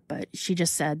beat her, but she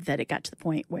just said that it got to the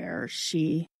point where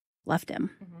she left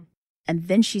him. And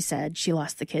then she said she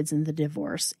lost the kids in the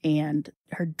divorce and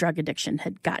her drug addiction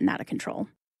had gotten out of control.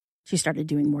 She started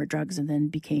doing more drugs and then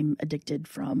became addicted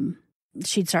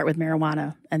she'd start with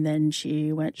marijuana and then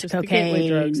she went to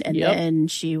cocaine and then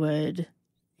she would,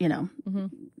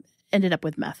 ended up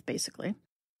with meth basically.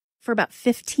 For about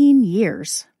 15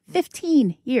 years,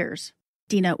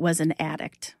 Dina was an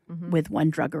addict with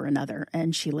one drug or another,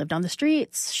 and she lived on the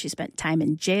streets. She spent time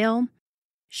in jail.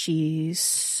 She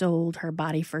sold her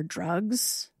body for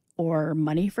drugs or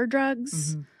money for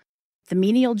drugs. The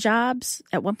menial jobs,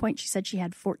 at one point she said she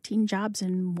had 14 jobs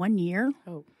in 1 year.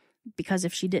 Because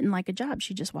if she didn't like a job,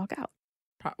 she'd just walk out.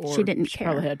 Or she didn't she care.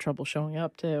 Probably had trouble showing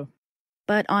up too.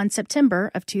 But on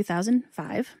September of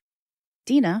 2005,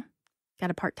 Dina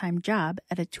got a part-time job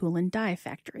at a tool and die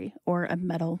factory or a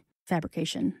metal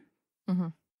fabrication.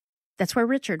 That's where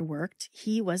Richard worked.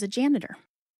 He was a janitor.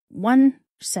 One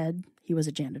said he was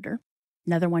a janitor.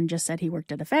 Another one just said he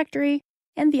worked at a factory.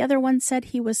 And the other one said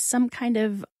he was some kind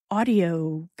of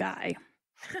audio guy.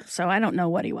 So I don't know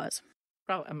what he was.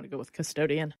 Probably I'm going to go with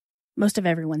custodian. Most of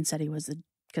everyone said he was a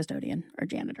custodian or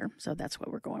janitor. So that's what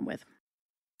we're going with.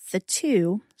 The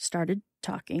two started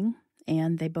talking,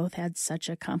 and they both had such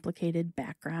a complicated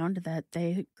background that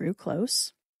they grew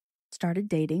close, started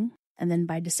dating. And then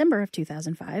by December of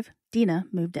 2005, Dina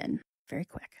moved in very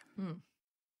quick.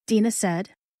 Dina said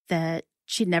that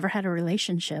she'd never had a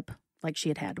relationship like she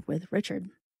had had with Richard.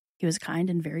 He was kind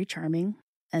and very charming.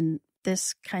 And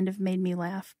this kind of made me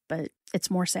laugh, but it's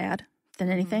more sad than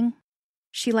anything.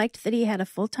 She liked that he had a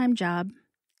full-time job,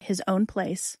 his own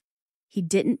place. He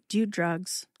didn't do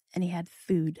drugs, and he had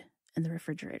food in the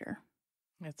refrigerator.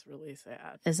 That's really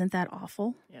sad. Isn't that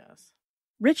awful? Yes.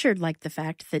 Richard liked the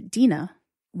fact that Dina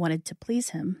wanted to please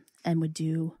him and would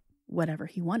do whatever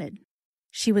he wanted.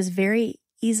 She was very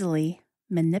easily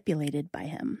manipulated by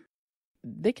him.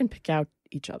 They can pick out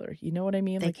each other. You know what I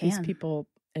mean? They can. These people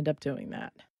end up doing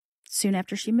that. Soon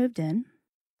after she moved in,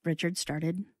 Richard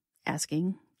started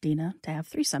asking Dina to have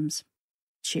threesomes.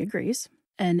 She agrees.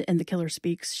 And in The Killer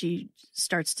Speaks, she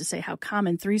starts to say how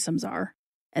common threesomes are.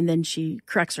 And then she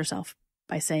corrects herself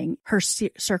by saying her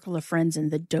circle of friends in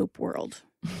the dope world,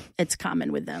 it's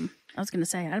common with them. I was going to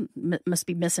say, I must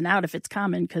be missing out if it's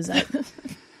common, because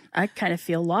I kind of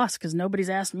feel lost because nobody's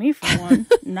asked me for one.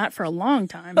 Not for a long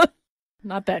time.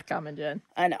 Not that common, Jen.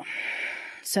 I know.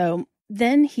 So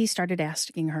Then he started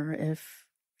asking her if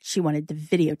she wanted to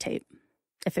videotape,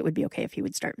 if it would be okay if he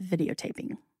would start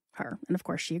videotaping her. And of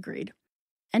course she agreed.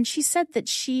 And she said that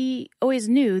she always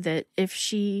knew that if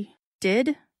she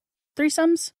did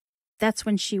threesomes, that's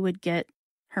when she would get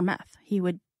her meth. He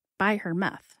would buy her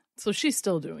meth. So she's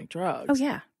still doing drugs. Oh,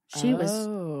 yeah. She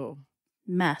was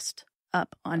messed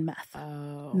up on meth.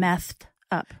 Methed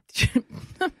up.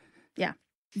 Yeah.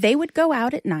 They would go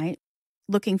out at night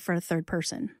looking for a third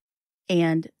person.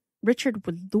 And Richard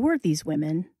would lure these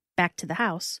women back to the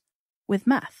house with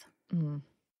meth. Mm.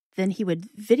 Then he would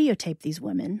videotape these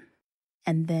women.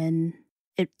 And then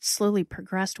it slowly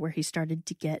progressed where he started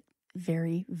to get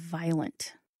very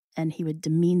violent. And he would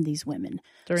demean these women.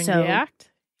 During the act?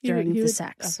 During the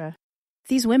sex. Okay.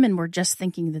 These women were just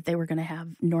thinking that they were going to have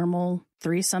normal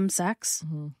threesome sex.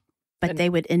 Mm-hmm. But they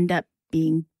would end up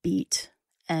being beat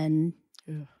and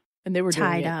they were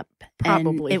tied up.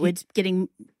 Probably. And it was getting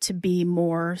to be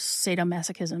more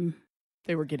sadomasochism.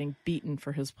 They were getting beaten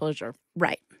for his pleasure.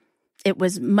 Right. It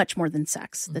was much more than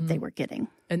sex that they were getting.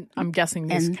 And I'm guessing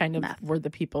these kind of meth. were the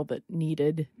people that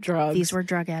needed drugs. These were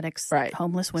drug addicts, right.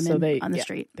 Homeless women on the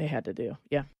street. They had to do,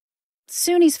 yeah.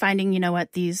 Soon he's finding, you know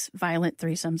what, these violent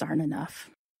threesomes aren't enough.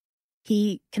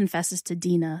 He confesses to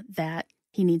Dina that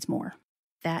he needs more,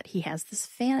 that he has this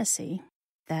fantasy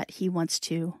that he wants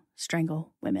to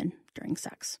strangle women during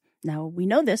sex. Now, we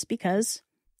know this because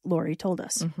Lori told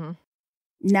us. Mm-hmm.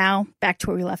 Now, back to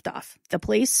where we left off. The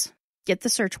police get the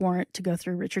search warrant to go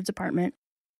through Richard's apartment,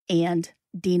 and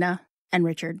Dina and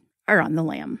Richard are on the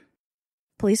lam.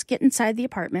 Police get inside the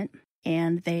apartment,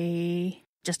 and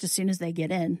just as soon as they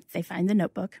get in, they find the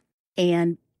notebook.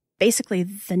 And basically,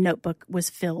 the notebook was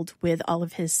filled with all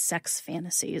of his sex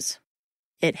fantasies.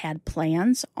 It had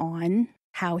plans on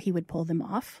how he would pull them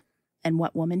off and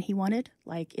what woman he wanted.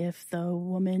 Like if the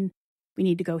woman, we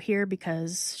need to go here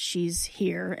because she's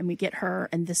here and we get her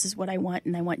and this is what I want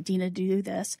and I want Dina to do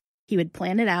this. He would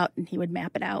plan it out and he would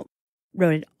map it out,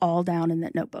 wrote it all down in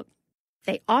that notebook.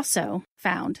 They also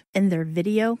found in their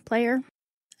video player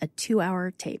a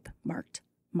 2-hour tape marked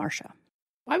Marsha.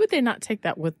 Why would they not take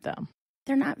that with them?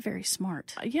 They're not very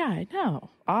smart. Yeah, I know.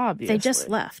 Obviously. They just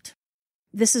left.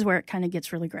 This is where it kind of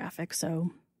gets really graphic,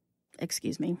 so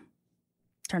excuse me.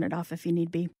 Turn it off if you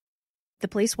need be. The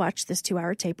police watch this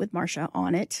 2-hour tape with Marsha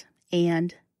on it,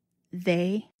 and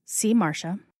they see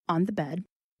Marsha on the bed,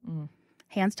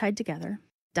 hands tied together,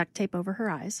 duct tape over her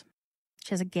eyes. She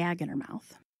has a gag in her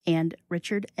mouth, and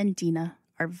Richard and Dina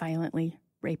are violently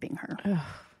raping her. Ugh.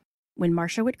 When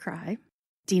Marsha would cry,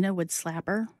 Dina would slap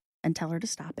her and tell her to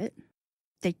stop it.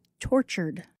 They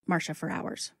tortured Marsha for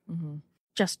hours. Mm-hmm.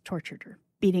 Just tortured her,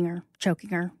 beating her, choking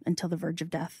her until the verge of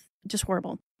death. Just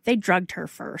horrible. They drugged her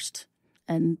first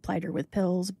and plied her with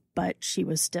pills, but she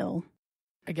was still...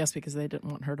 I guess because they didn't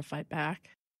want her to fight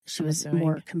back. She was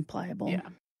more compliable. Yeah.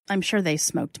 I'm sure they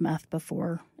smoked meth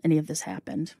before any of this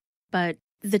happened. But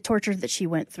the torture that she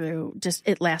went through,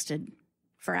 it lasted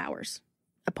for hours.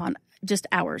 Upon just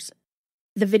hours.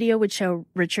 The video would show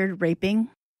Richard raping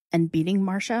and beating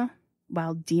Marsha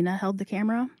while Dina held the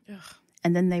camera. Ugh.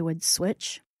 And then they would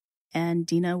switch and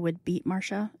Dina would beat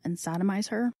Marsha and sodomize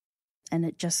her. And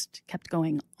it just kept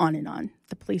going on and on.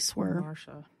 The police were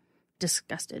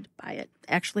disgusted by it.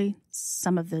 Actually,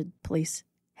 some of the police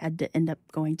had to end up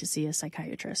going to see a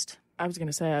psychiatrist. I was going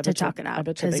to say, to talk it out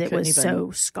because it was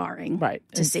so scarring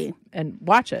to see. And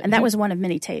watch it. And that was one of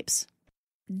many tapes.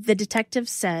 The detective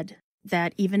said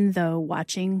that even though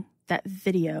watching that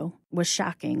video was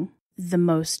shocking, the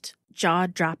most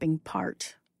jaw-dropping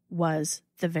part was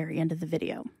the very end of the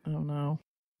video. Oh, no.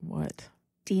 What?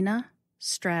 Dina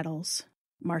straddles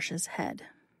Marsha's head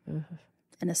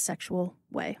in a sexual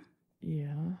way.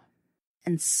 Yeah.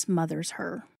 And smothers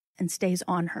her and stays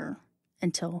on her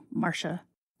until Marsha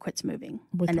quits moving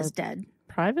and is dead.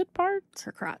 Private parts?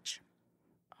 Her crotch.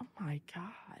 Oh, my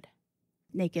God.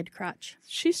 Naked crotch.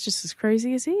 She's just as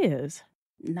crazy as he is.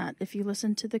 Not if you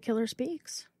listen to The Killer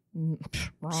Speaks.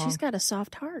 Wrong. She's got a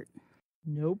soft heart.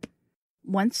 Nope.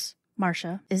 Once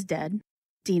Marsha is dead,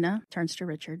 Dina turns to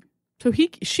Richard. So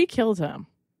she killed him.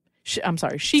 She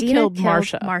Dina killed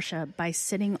Marsha. Marsha by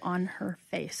sitting on her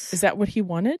face. Is that what he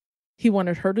wanted? He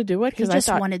wanted her to do it? He just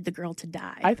wanted the girl to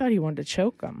die. I thought he wanted to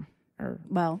choke him.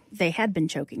 Well, they had been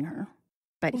choking her.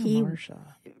 But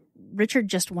Richard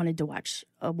just wanted to watch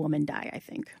a woman die, I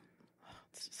think.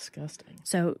 It's disgusting.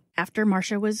 So after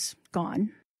Marsha was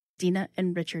gone, Dina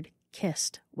and Richard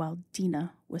kissed while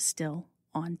Dina was still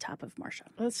on top of Marsha.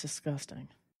 That's disgusting.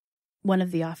 One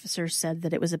of the officers said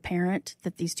that it was apparent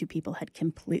that these two people had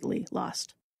completely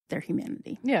lost their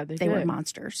humanity. Yeah, they were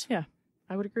monsters. Yeah,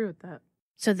 I would agree with that.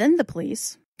 So then the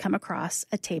police come across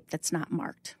a tape that's not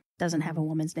marked, doesn't have a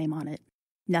woman's name on it,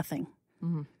 nothing.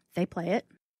 Mm-hmm. They play it,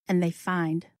 and they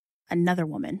find another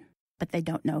woman, but they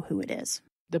don't know who it is.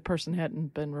 The person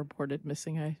hadn't been reported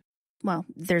missing. Well,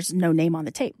 there's no name on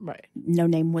the tape. Right. No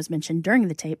name was mentioned during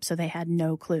the tape, so they had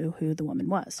no clue who the woman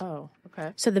was. Oh,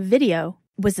 okay. So the video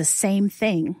was the same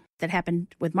thing that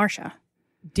happened with Marsha.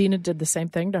 Dina did the same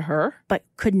thing to her? But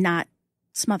could not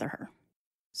smother her.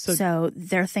 So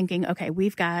they're thinking, okay,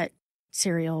 we've got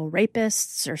serial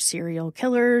rapists or serial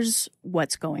killers.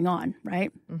 What's going on,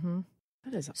 right? Mm-hmm.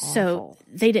 That is awful. So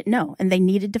they didn't know, and they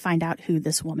needed to find out who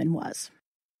this woman was.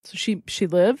 So she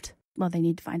lived? Well, they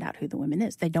need to find out who the woman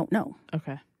is. They don't know.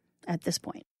 Okay. At this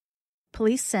point.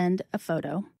 Police send a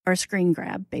photo, or a screen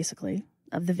grab, basically,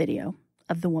 of the video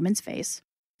of the woman's face,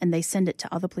 and they send it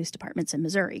to all the police departments in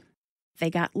Missouri. They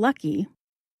got lucky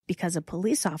because a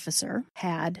police officer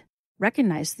had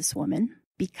recognized this woman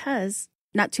because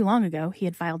not too long ago he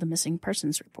had filed a missing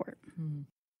persons report. Hmm.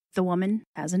 The woman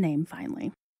has a name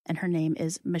finally, and her name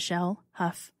is Michelle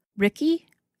Huff. Ricky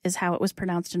is how it was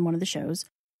pronounced in one of the shows,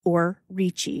 or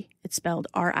Ricci. It's spelled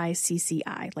Ricci,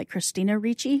 like Christina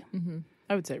Ricci. Mm-hmm.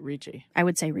 I would say Ricci. I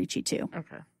would say Ricci too.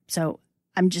 Okay. So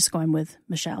I'm just going with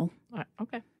Michelle.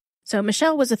 Okay. So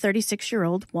Michelle was a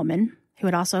 36-year-old woman who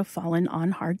had also fallen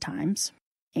on hard times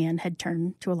and had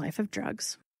turned to a life of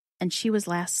drugs. And she was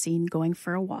last seen going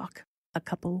for a walk a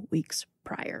couple weeks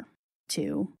prior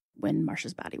to when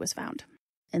Marsha's body was found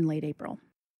in late April.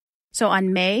 So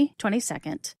on May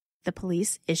 22nd, the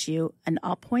police issue an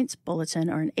all-points bulletin,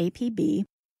 or an APB,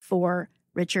 for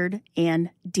Richard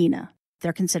and Dina.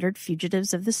 They're considered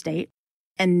fugitives of the state,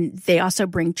 and they also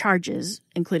bring charges,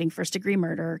 including first-degree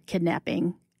murder,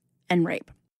 kidnapping, and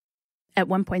rape. At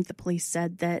one point, the police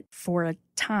said that for a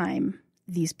time,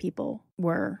 these people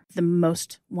were the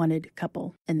most wanted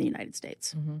couple in the United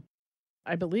States. Mm-hmm.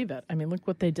 I believe it. I mean, look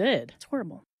what they did. It's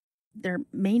horrible. They're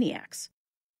maniacs.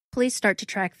 Police start to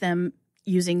track them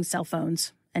using cell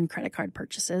phones and credit card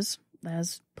purchases,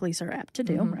 as police are apt to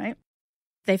do, Mm-hmm. right?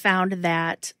 They found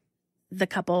that the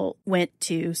couple went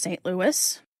to St.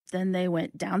 Louis. Then they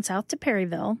went down south to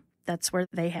Perryville. That's where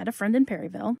they had a friend in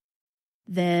Perryville.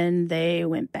 Then they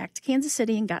went back to Kansas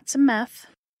City and got some meth,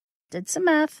 did some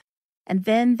meth. And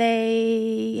then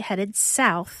they headed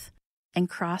south and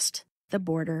crossed the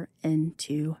border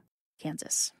into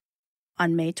Kansas.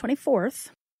 On May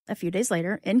 24th, a few days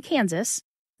later, in Kansas,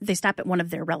 they stop at one of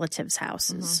their relatives'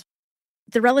 houses. Mm-hmm.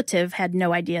 The relative had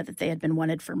no idea that they had been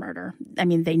wanted for murder. I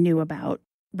mean, they knew about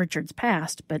Richard's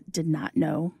past, but did not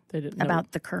know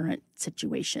about the current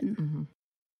situation. Mm-hmm.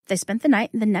 They spent the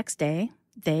night, and the next day,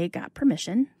 they got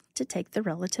permission to take the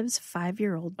relative's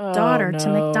 5-year-old daughter to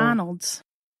McDonald's.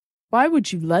 Why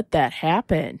would you let that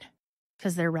happen?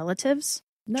 Because they're relatives?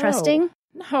 No. Trusting?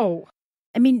 No.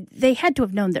 I mean, they had to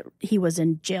have known that he was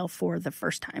in jail for the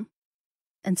first time.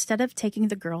 Instead of taking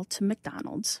the girl to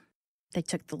McDonald's, they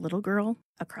took the little girl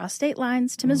across state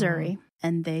lines to Missouri,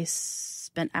 and they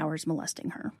spent hours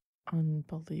molesting her.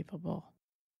 Unbelievable.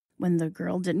 When the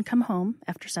girl didn't come home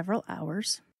after several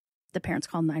hours, the parents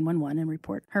called 911 and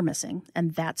report her missing.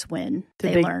 And that's when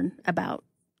they learn about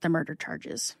the murder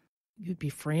charges. You'd be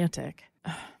frantic.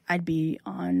 I'd be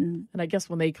on. And I guess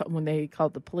when they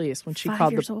called the police, when she 5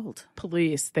 called years the old.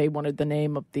 Police, they wanted the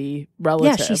name of the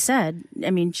relative. Yeah, she said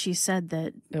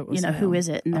that, who is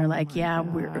it? And they're like, yeah,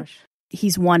 gosh.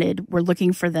 He's wanted. We're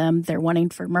looking for them. They're wanting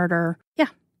for murder. Yeah.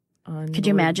 Could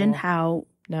you imagine how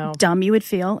dumb you would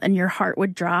feel and your heart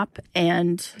would drop?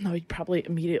 And no, you'd probably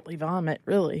immediately vomit,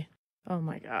 really. Oh,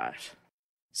 my gosh.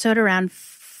 So at around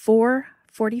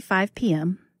 4:45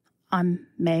 p.m. on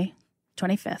May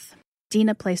 25th,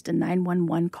 Dina placed a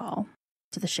 911 call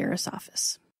to the sheriff's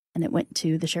office, and it went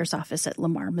to the sheriff's office at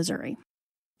Lamar, Missouri.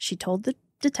 She told the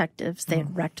detectives they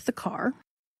had wrecked the car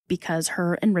because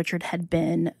her and Richard had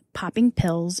been popping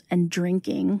pills and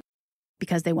drinking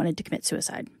because they wanted to commit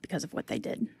suicide because of what they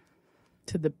did.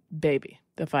 To the baby,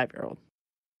 the 5-year-old.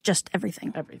 Just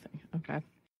everything. Everything. Okay.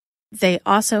 They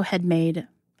also had made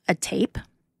a tape,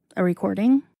 a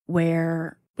recording,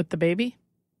 where... With the baby?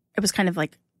 It was kind of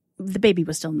like the baby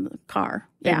was still in the car.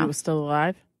 Baby was still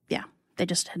alive? Yeah. They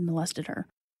just had molested her.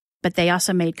 But they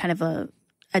also made kind of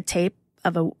a tape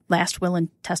of a last will and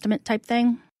testament type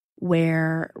thing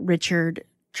where Richard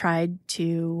tried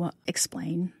to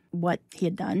explain what he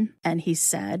had done. And he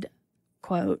said,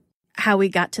 quote, "How we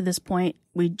got to this point,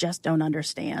 we just don't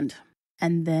understand."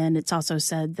 And then it's also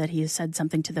said that he said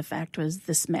something to the fact was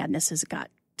this madness has got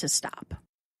to stop.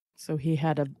 So he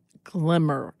had a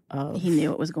glimmer of... He knew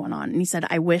what was going on. And he said,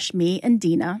 "I wish me and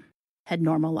Dina had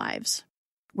normal lives.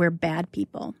 We're bad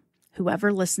people.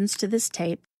 Whoever listens to this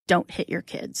tape, don't hit your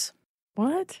kids."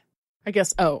 What? I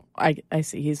guess, I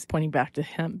see. He's pointing back to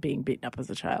him being beaten up as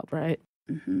a child, right?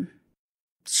 Mm-hmm.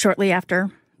 Shortly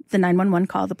after the 911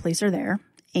 call, the police are there,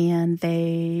 and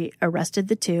they arrested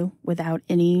the two without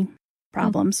any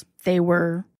problems. They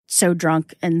were so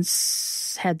drunk and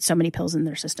had so many pills in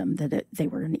their system that they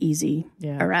were an easy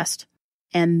arrest.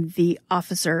 And the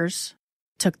officers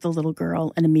took the little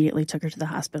girl and immediately took her to the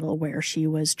hospital where she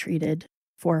was treated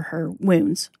for her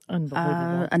wounds.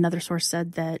 Unbelievable. Another source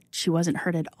said that she wasn't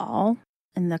hurt at all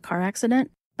in the car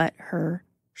accident, but her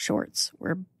shorts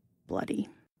were bloody.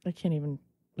 I can't even...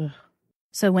 Ugh.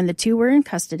 So when the two were in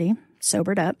custody,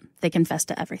 sobered up, they confessed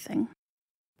to everything.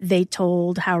 They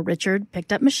told how Richard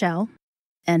picked up Michelle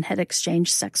and had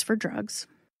exchanged sex for drugs.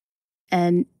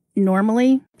 And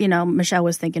normally, Michelle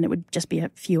was thinking it would just be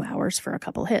a few hours for a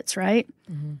couple hits, right?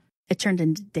 Mm-hmm. It turned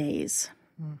into days.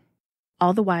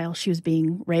 All the while, she was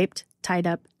being raped, tied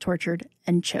up, tortured,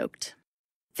 and choked.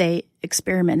 They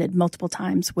experimented multiple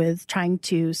times with trying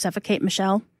to suffocate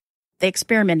Michelle. They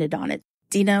experimented on it.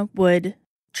 Dina would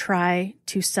try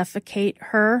to suffocate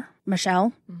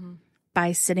Michelle,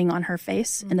 by sitting on her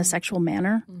face in a sexual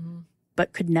manner,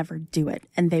 but could never do it.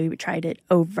 And they tried it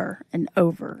over and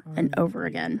over and over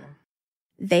again.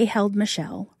 They held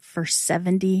Michelle for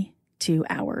 72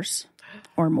 hours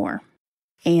or more.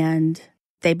 And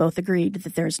they both agreed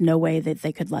that there's no way that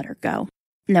they could let her go.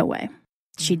 No way.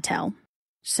 She'd tell.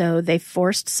 So they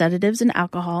forced sedatives and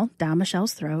alcohol down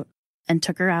Michelle's throat and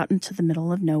took her out into the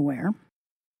middle of nowhere,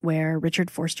 where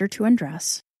Richard forced her to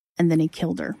undress, and then he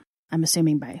killed her. I'm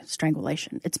assuming by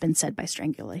strangulation. It's been said by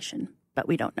strangulation, but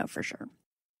we don't know for sure.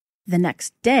 The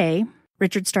next day,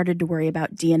 Richard started to worry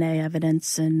about DNA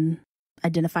evidence and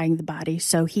identifying the body,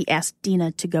 so he asked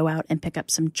Dina to go out and pick up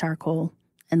some charcoal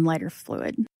and lighter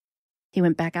fluid. He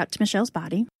went back out to Michelle's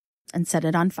body and set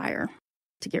it on fire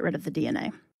to get rid of the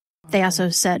DNA. They also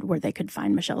said where they could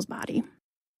find Michelle's body.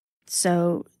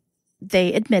 So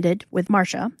they admitted with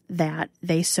Marsha that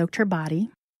they soaked her body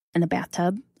in a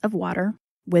bathtub of water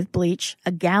with bleach,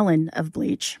 a gallon of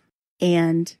bleach,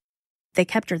 and they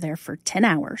kept her there for 10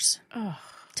 hours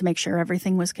to make sure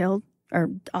everything was killed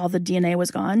or all the DNA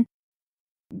was gone.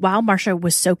 While Marsha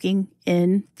was soaking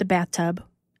in the bathtub,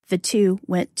 the two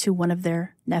went to one of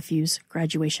their nephew's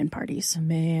graduation parties.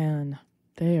 Man,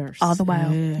 they are all the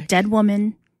while, dead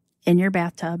woman in your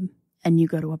bathtub, and you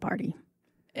go to a party.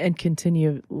 And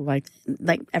continue like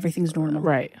everything's normal.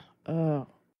 Right. Oh.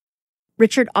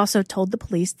 Richard also told the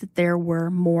police that there were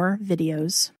more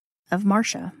videos of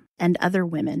Marsha and other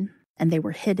women, and they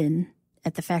were hidden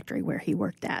at the factory where he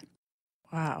worked at.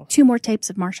 Wow. 2 more tapes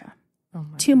of Marsha. Oh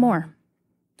my 2 God. more.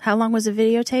 How long was a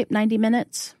videotape? 90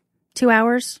 minutes? 2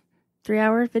 hours? 3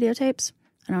 hour videotapes?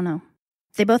 I don't know.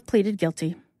 They both pleaded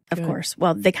guilty, of course.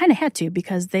 Well, they kind of had to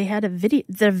because they had the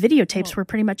videotapes were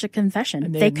pretty much a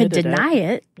confession. They could deny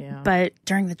it, but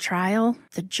during the trial,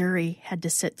 the jury had to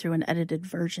sit through an edited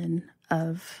version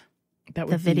of the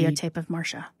videotape of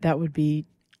Marsha. That would be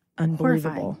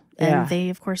unbelievable. Horrifying. And they,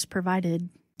 of course, provided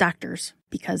doctors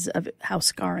because of how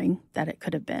scarring that it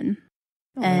could have been.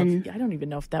 I don't even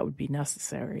know if that would be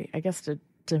necessary. I guess to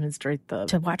demonstrate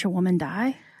to watch a woman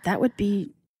die, that would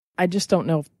be. I just don't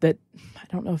know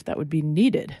if that would be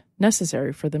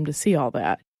necessary for them to see all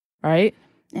that, right?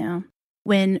 Yeah.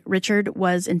 When Richard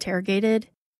was interrogated,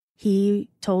 he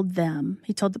told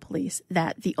the police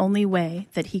that the only way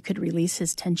that he could release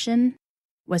his tension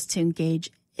was to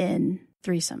engage in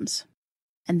threesomes.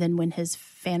 And then when his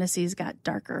fantasies got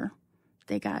darker,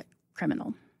 they got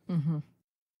criminal. Mm-hmm.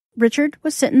 Richard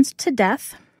was sentenced to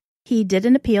death. He did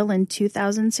an appeal in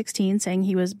 2016 saying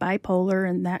he was bipolar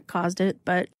and that caused it,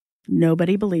 but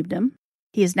nobody believed him.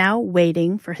 He is now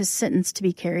waiting for his sentence to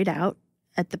be carried out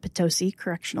at the Vettese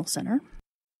Correctional Center.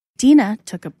 Dina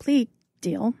took a plea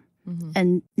deal,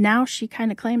 and now she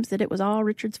kind of claims that it was all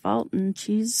Richard's fault, and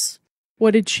she's...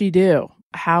 What did she do?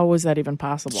 How was that even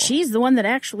possible? She's the one that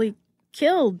actually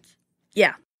killed...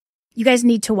 Yeah. You guys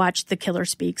need to watch The Killer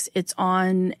Speaks. It's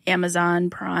on Amazon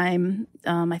Prime.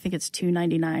 I think it's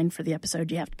 $2.99 for the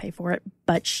episode. You have to pay for it.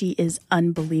 But she is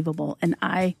unbelievable, and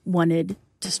I wanted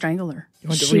to strangle her. You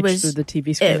wanted to reach through the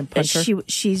TV screen and punch her?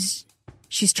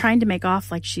 She's trying to make off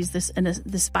like she's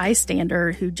this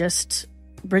bystander who just...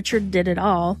 Richard did it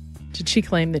all. Did she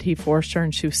claim that he forced her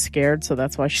and she was scared, so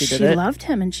that's why she did it? She loved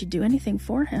him and she'd do anything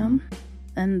for him.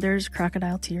 And there's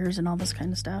crocodile tears and all this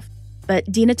kind of stuff.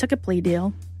 But Dina took a plea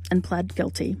deal and pled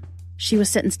guilty. She was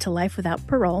sentenced to life without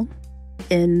parole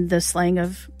in the slang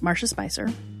of Marsha Spicer.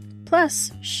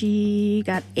 Plus, she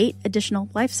got 8 additional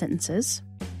life sentences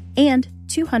and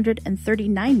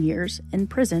 239 years in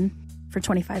prison for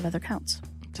 25 other counts.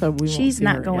 So she's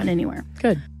not going anywhere.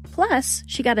 Good. Plus,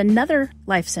 she got another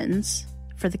life sentence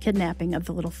for the kidnapping of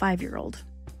the little 5-year-old.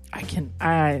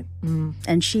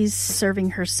 And she's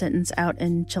serving her sentence out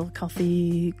in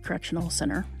Chillicothe Correctional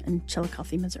Center in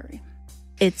Chillicothe, Missouri.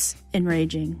 It's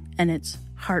enraging and it's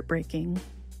heartbreaking.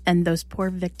 And those poor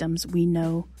victims we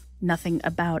know nothing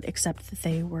about except that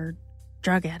they were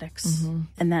drug addicts.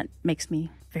 And that makes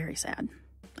me very sad.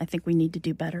 I think we need to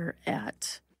do better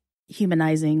at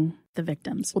humanizing the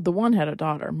victims. Well, the one had a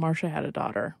daughter. Marsha had a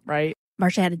daughter, right?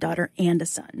 Marsha had a daughter and a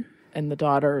son. And the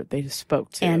daughter they just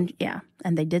spoke to.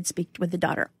 And they did speak with the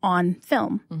daughter on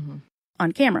film,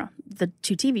 on camera, the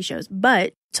 2 TV shows.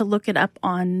 But to look it up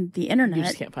on the internet, you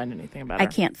just can't find anything about her. I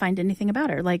can't find anything about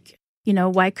her. Like,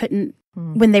 why couldn't,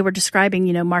 when they were describing,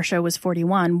 Marsha was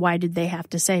 41, why did they have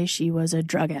to say she was a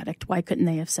drug addict? Why couldn't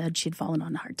they have said she'd fallen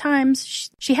on hard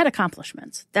times? She had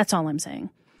accomplishments. That's all I'm saying.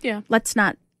 Yeah. Let's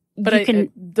not. But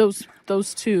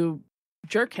those 2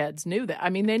 jerkheads knew that. I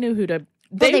mean, they knew who to.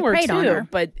 They were preyed too, on her.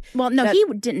 But he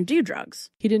didn't do drugs.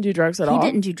 He didn't do drugs at all. He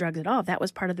didn't do drugs at all. That was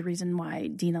part of the reason why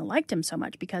Dina liked him so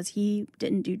much, because he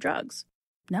didn't do drugs.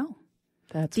 No,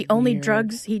 that's the only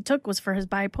drugs he took was for his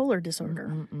bipolar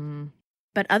disorder.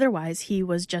 But otherwise, he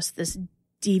was just this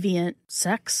deviant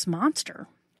sex monster.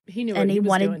 He knew, and what he was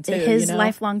wanted doing too, his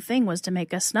lifelong thing was to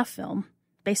make a snuff film,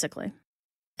 basically,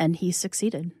 and he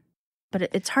succeeded. But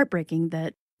it's heartbreaking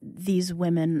that these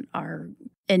women are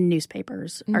in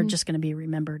newspapers are just going to be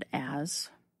remembered as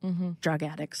drug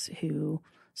addicts who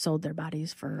sold their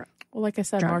bodies for Well, like I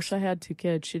said, drugs. Marsha had 2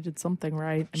 kids. She did something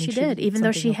right. I mean, she did. Even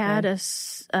though she something had okay.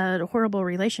 a horrible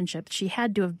relationship, she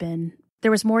had to have been,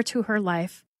 there was more to her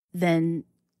life than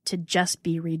to just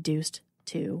be reduced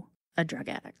to a drug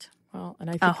addict. Well, and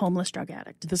I think a homeless drug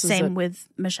addict. Same with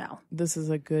Michelle. This is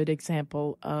a good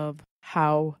example of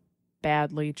how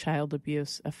badly child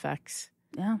abuse affects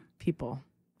people,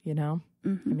 I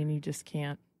mean, you just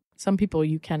can't. Some people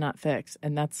you cannot fix,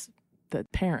 and that's the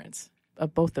parents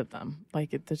of both of them.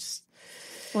 Like, it just.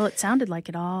 Well, it sounded like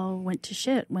it all went to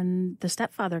shit when the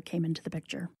stepfather came into the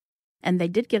picture. And they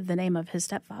did give the name of his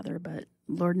stepfather, but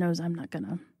Lord knows I'm not going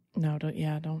to. No,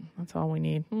 don't. That's all we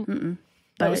need. Mm-mm.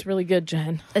 That was really good,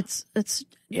 Jen. It's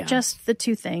just the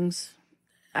 2 things.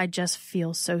 I just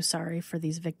feel so sorry for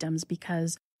these victims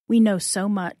because we know so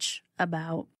much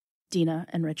about Dina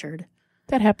and Richard.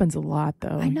 That happens a lot,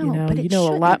 though. I know, but you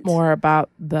know a lot more about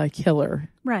the killer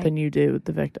than you do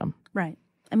the victim. Right.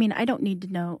 I mean, I don't need to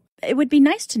know. It would be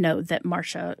nice to know that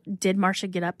did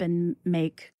Marsha get up and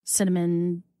make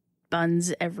cinnamon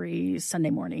buns every Sunday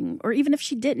morning? Or even if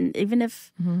she didn't, even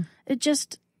if it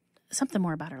just something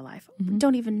more about her life.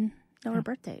 Don't even know her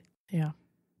birth date. Yeah.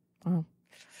 Oh.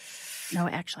 No,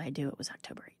 actually, I do. It was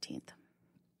October 18th.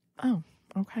 Oh,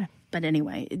 okay. But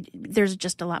anyway, there's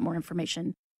just a lot more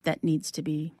information that needs to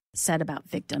be said about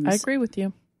victims. I agree with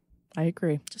you. I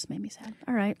agree. Just made me sad.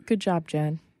 All right. Good job,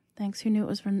 Jen. Thanks. Who knew it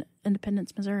was from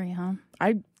Independence, Missouri, huh?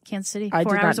 Kansas City, 4 I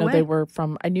did hours not know away. they were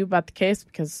from. I knew about the case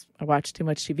because I watched too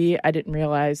much TV. I didn't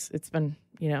realize it's been,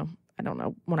 I don't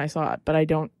know when I saw it, but I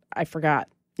forgot.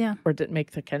 Yeah. Or didn't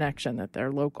make the connection that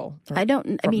they're local. I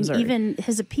mean, Missouri. even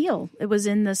his appeal, it was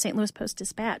in the St. Louis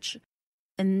Post-Dispatch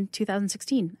in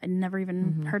 2016. I never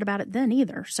even heard about it then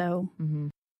either. So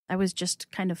I was just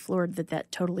kind of floored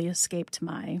that totally escaped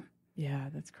my. Yeah,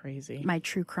 that's crazy. My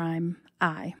true crime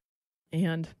eye.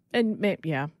 And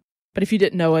but if you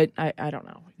didn't know it, I don't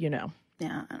know, Yeah,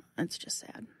 it's just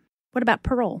sad. What about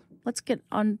parole? Let's get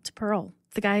on to parole.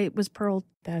 The guy was paroled.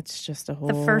 That's just a whole.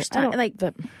 The first time,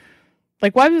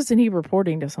 like, why wasn't he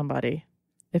reporting to somebody?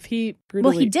 If he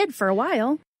brutally... Well, he did for a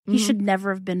while. He should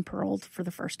never have been paroled for the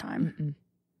first time.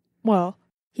 Well,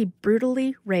 he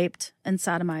brutally raped and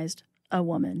sodomized a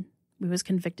woman. He was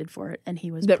convicted for it, and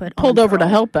he was pulled over to parole.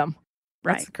 help him.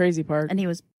 Right, that's the crazy part. And he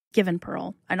was given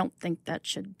parole. I don't think that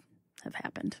should have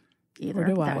happened either.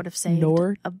 That would have saved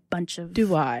a bunch of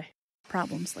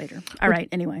problems later. All right.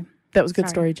 Anyway, that was a good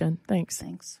story, Jen. Thanks.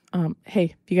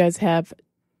 Hey, if you guys have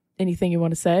anything you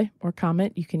want to say or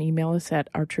comment, you can email us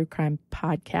at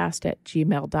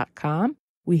ourtruecrimepodcast@gmail.com.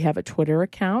 We have a Twitter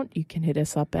account. You can hit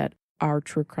us up at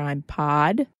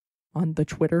ourtruecrimepod on the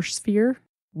Twitter sphere.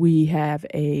 We have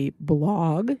a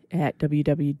blog at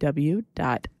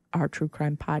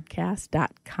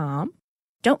www.ourtruecrimepodcast.com.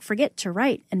 Don't forget to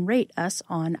write and rate us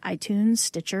on iTunes,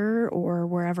 Stitcher, or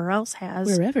wherever else has...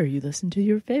 Wherever you listen to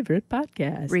your favorite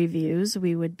podcast. Reviews.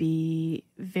 We would be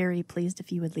very pleased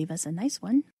if you would leave us a nice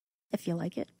one, if you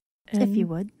like it. And if you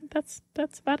would. That's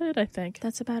about it, I think.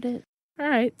 That's about it. All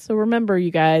right. So remember, you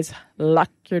guys,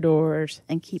 lock your doors.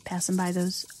 And keep passing by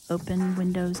those open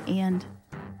windows and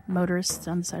motorists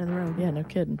on the side of the road. Yeah, no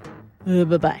kidding.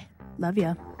 Bye-bye. Love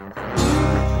ya.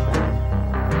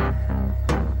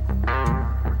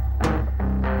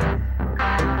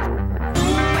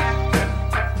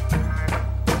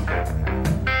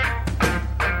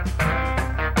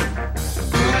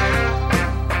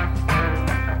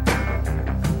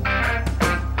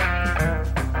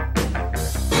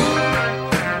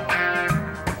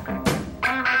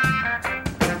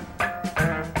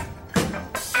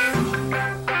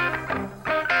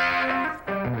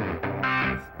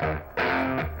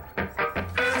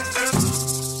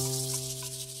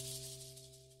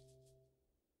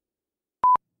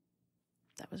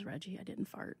 That was Reggie. I didn't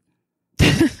fart.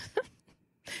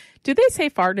 Do they say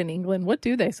fart in England? What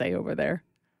do they say over there?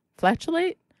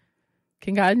 Flatulate?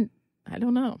 Can God? I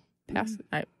don't know.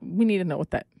 We need to know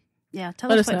what that. Yeah,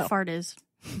 tell us what fart is.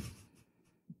 I'm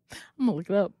gonna look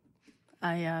it up.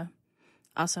 I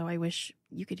wish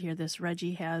you could hear this.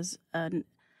 Reggie has an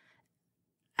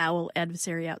owl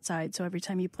adversary outside, so every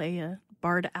time you play a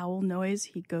barred owl noise,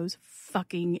 he goes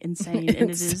fucking insane. And it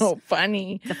is so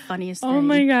funny. The funniest thing. Oh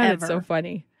my God, ever. it's so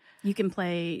funny. You can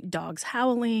play dogs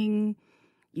howling.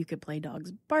 You could play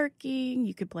dogs barking.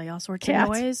 You could play all sorts of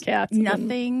noise. Cats.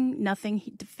 Nothing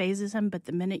phases him. But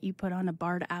the minute you put on a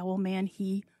barred owl, man,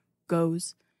 he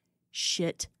goes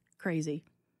shit crazy.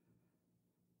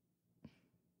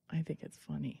 I think it's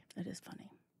funny. It is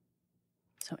funny.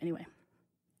 So anyway,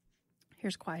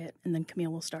 here's quiet, and then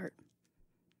Camille will start.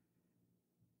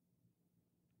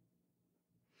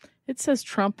 It says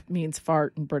Trump means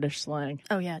fart in British slang.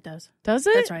 Oh, yeah, it does. Does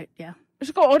it? That's right, yeah.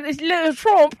 It's got this little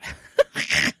Trump.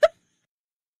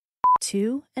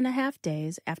 2.5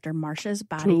 days after Marsha's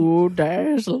body. 2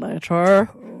 days later.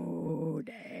 2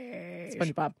 days.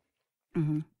 SpongeBob.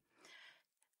 Mm-hmm.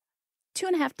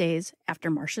 2.5 days after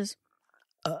Marsha's.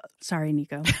 Sorry,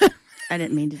 Nico. I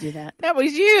didn't mean to do that. That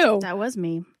was you. That was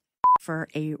me. For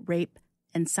a rape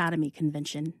and sodomy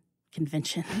convention.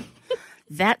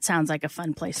 That sounds like a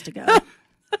fun place to go.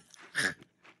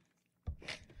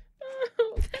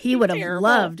 He would have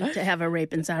loved to have a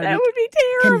rape and sodomy. That would be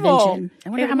terrible. Convention. I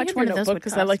wonder how much one of those would cost.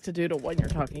 Because I like to do it when you're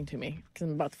talking to me. Because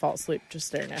I'm about to fall asleep just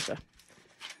staring at you.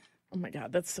 Oh my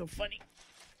God, that's so funny.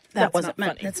 That wasn't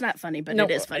funny. That's not funny, but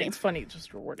it is funny. It's funny,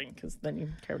 just rewarding because then you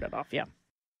carried it off. Yeah.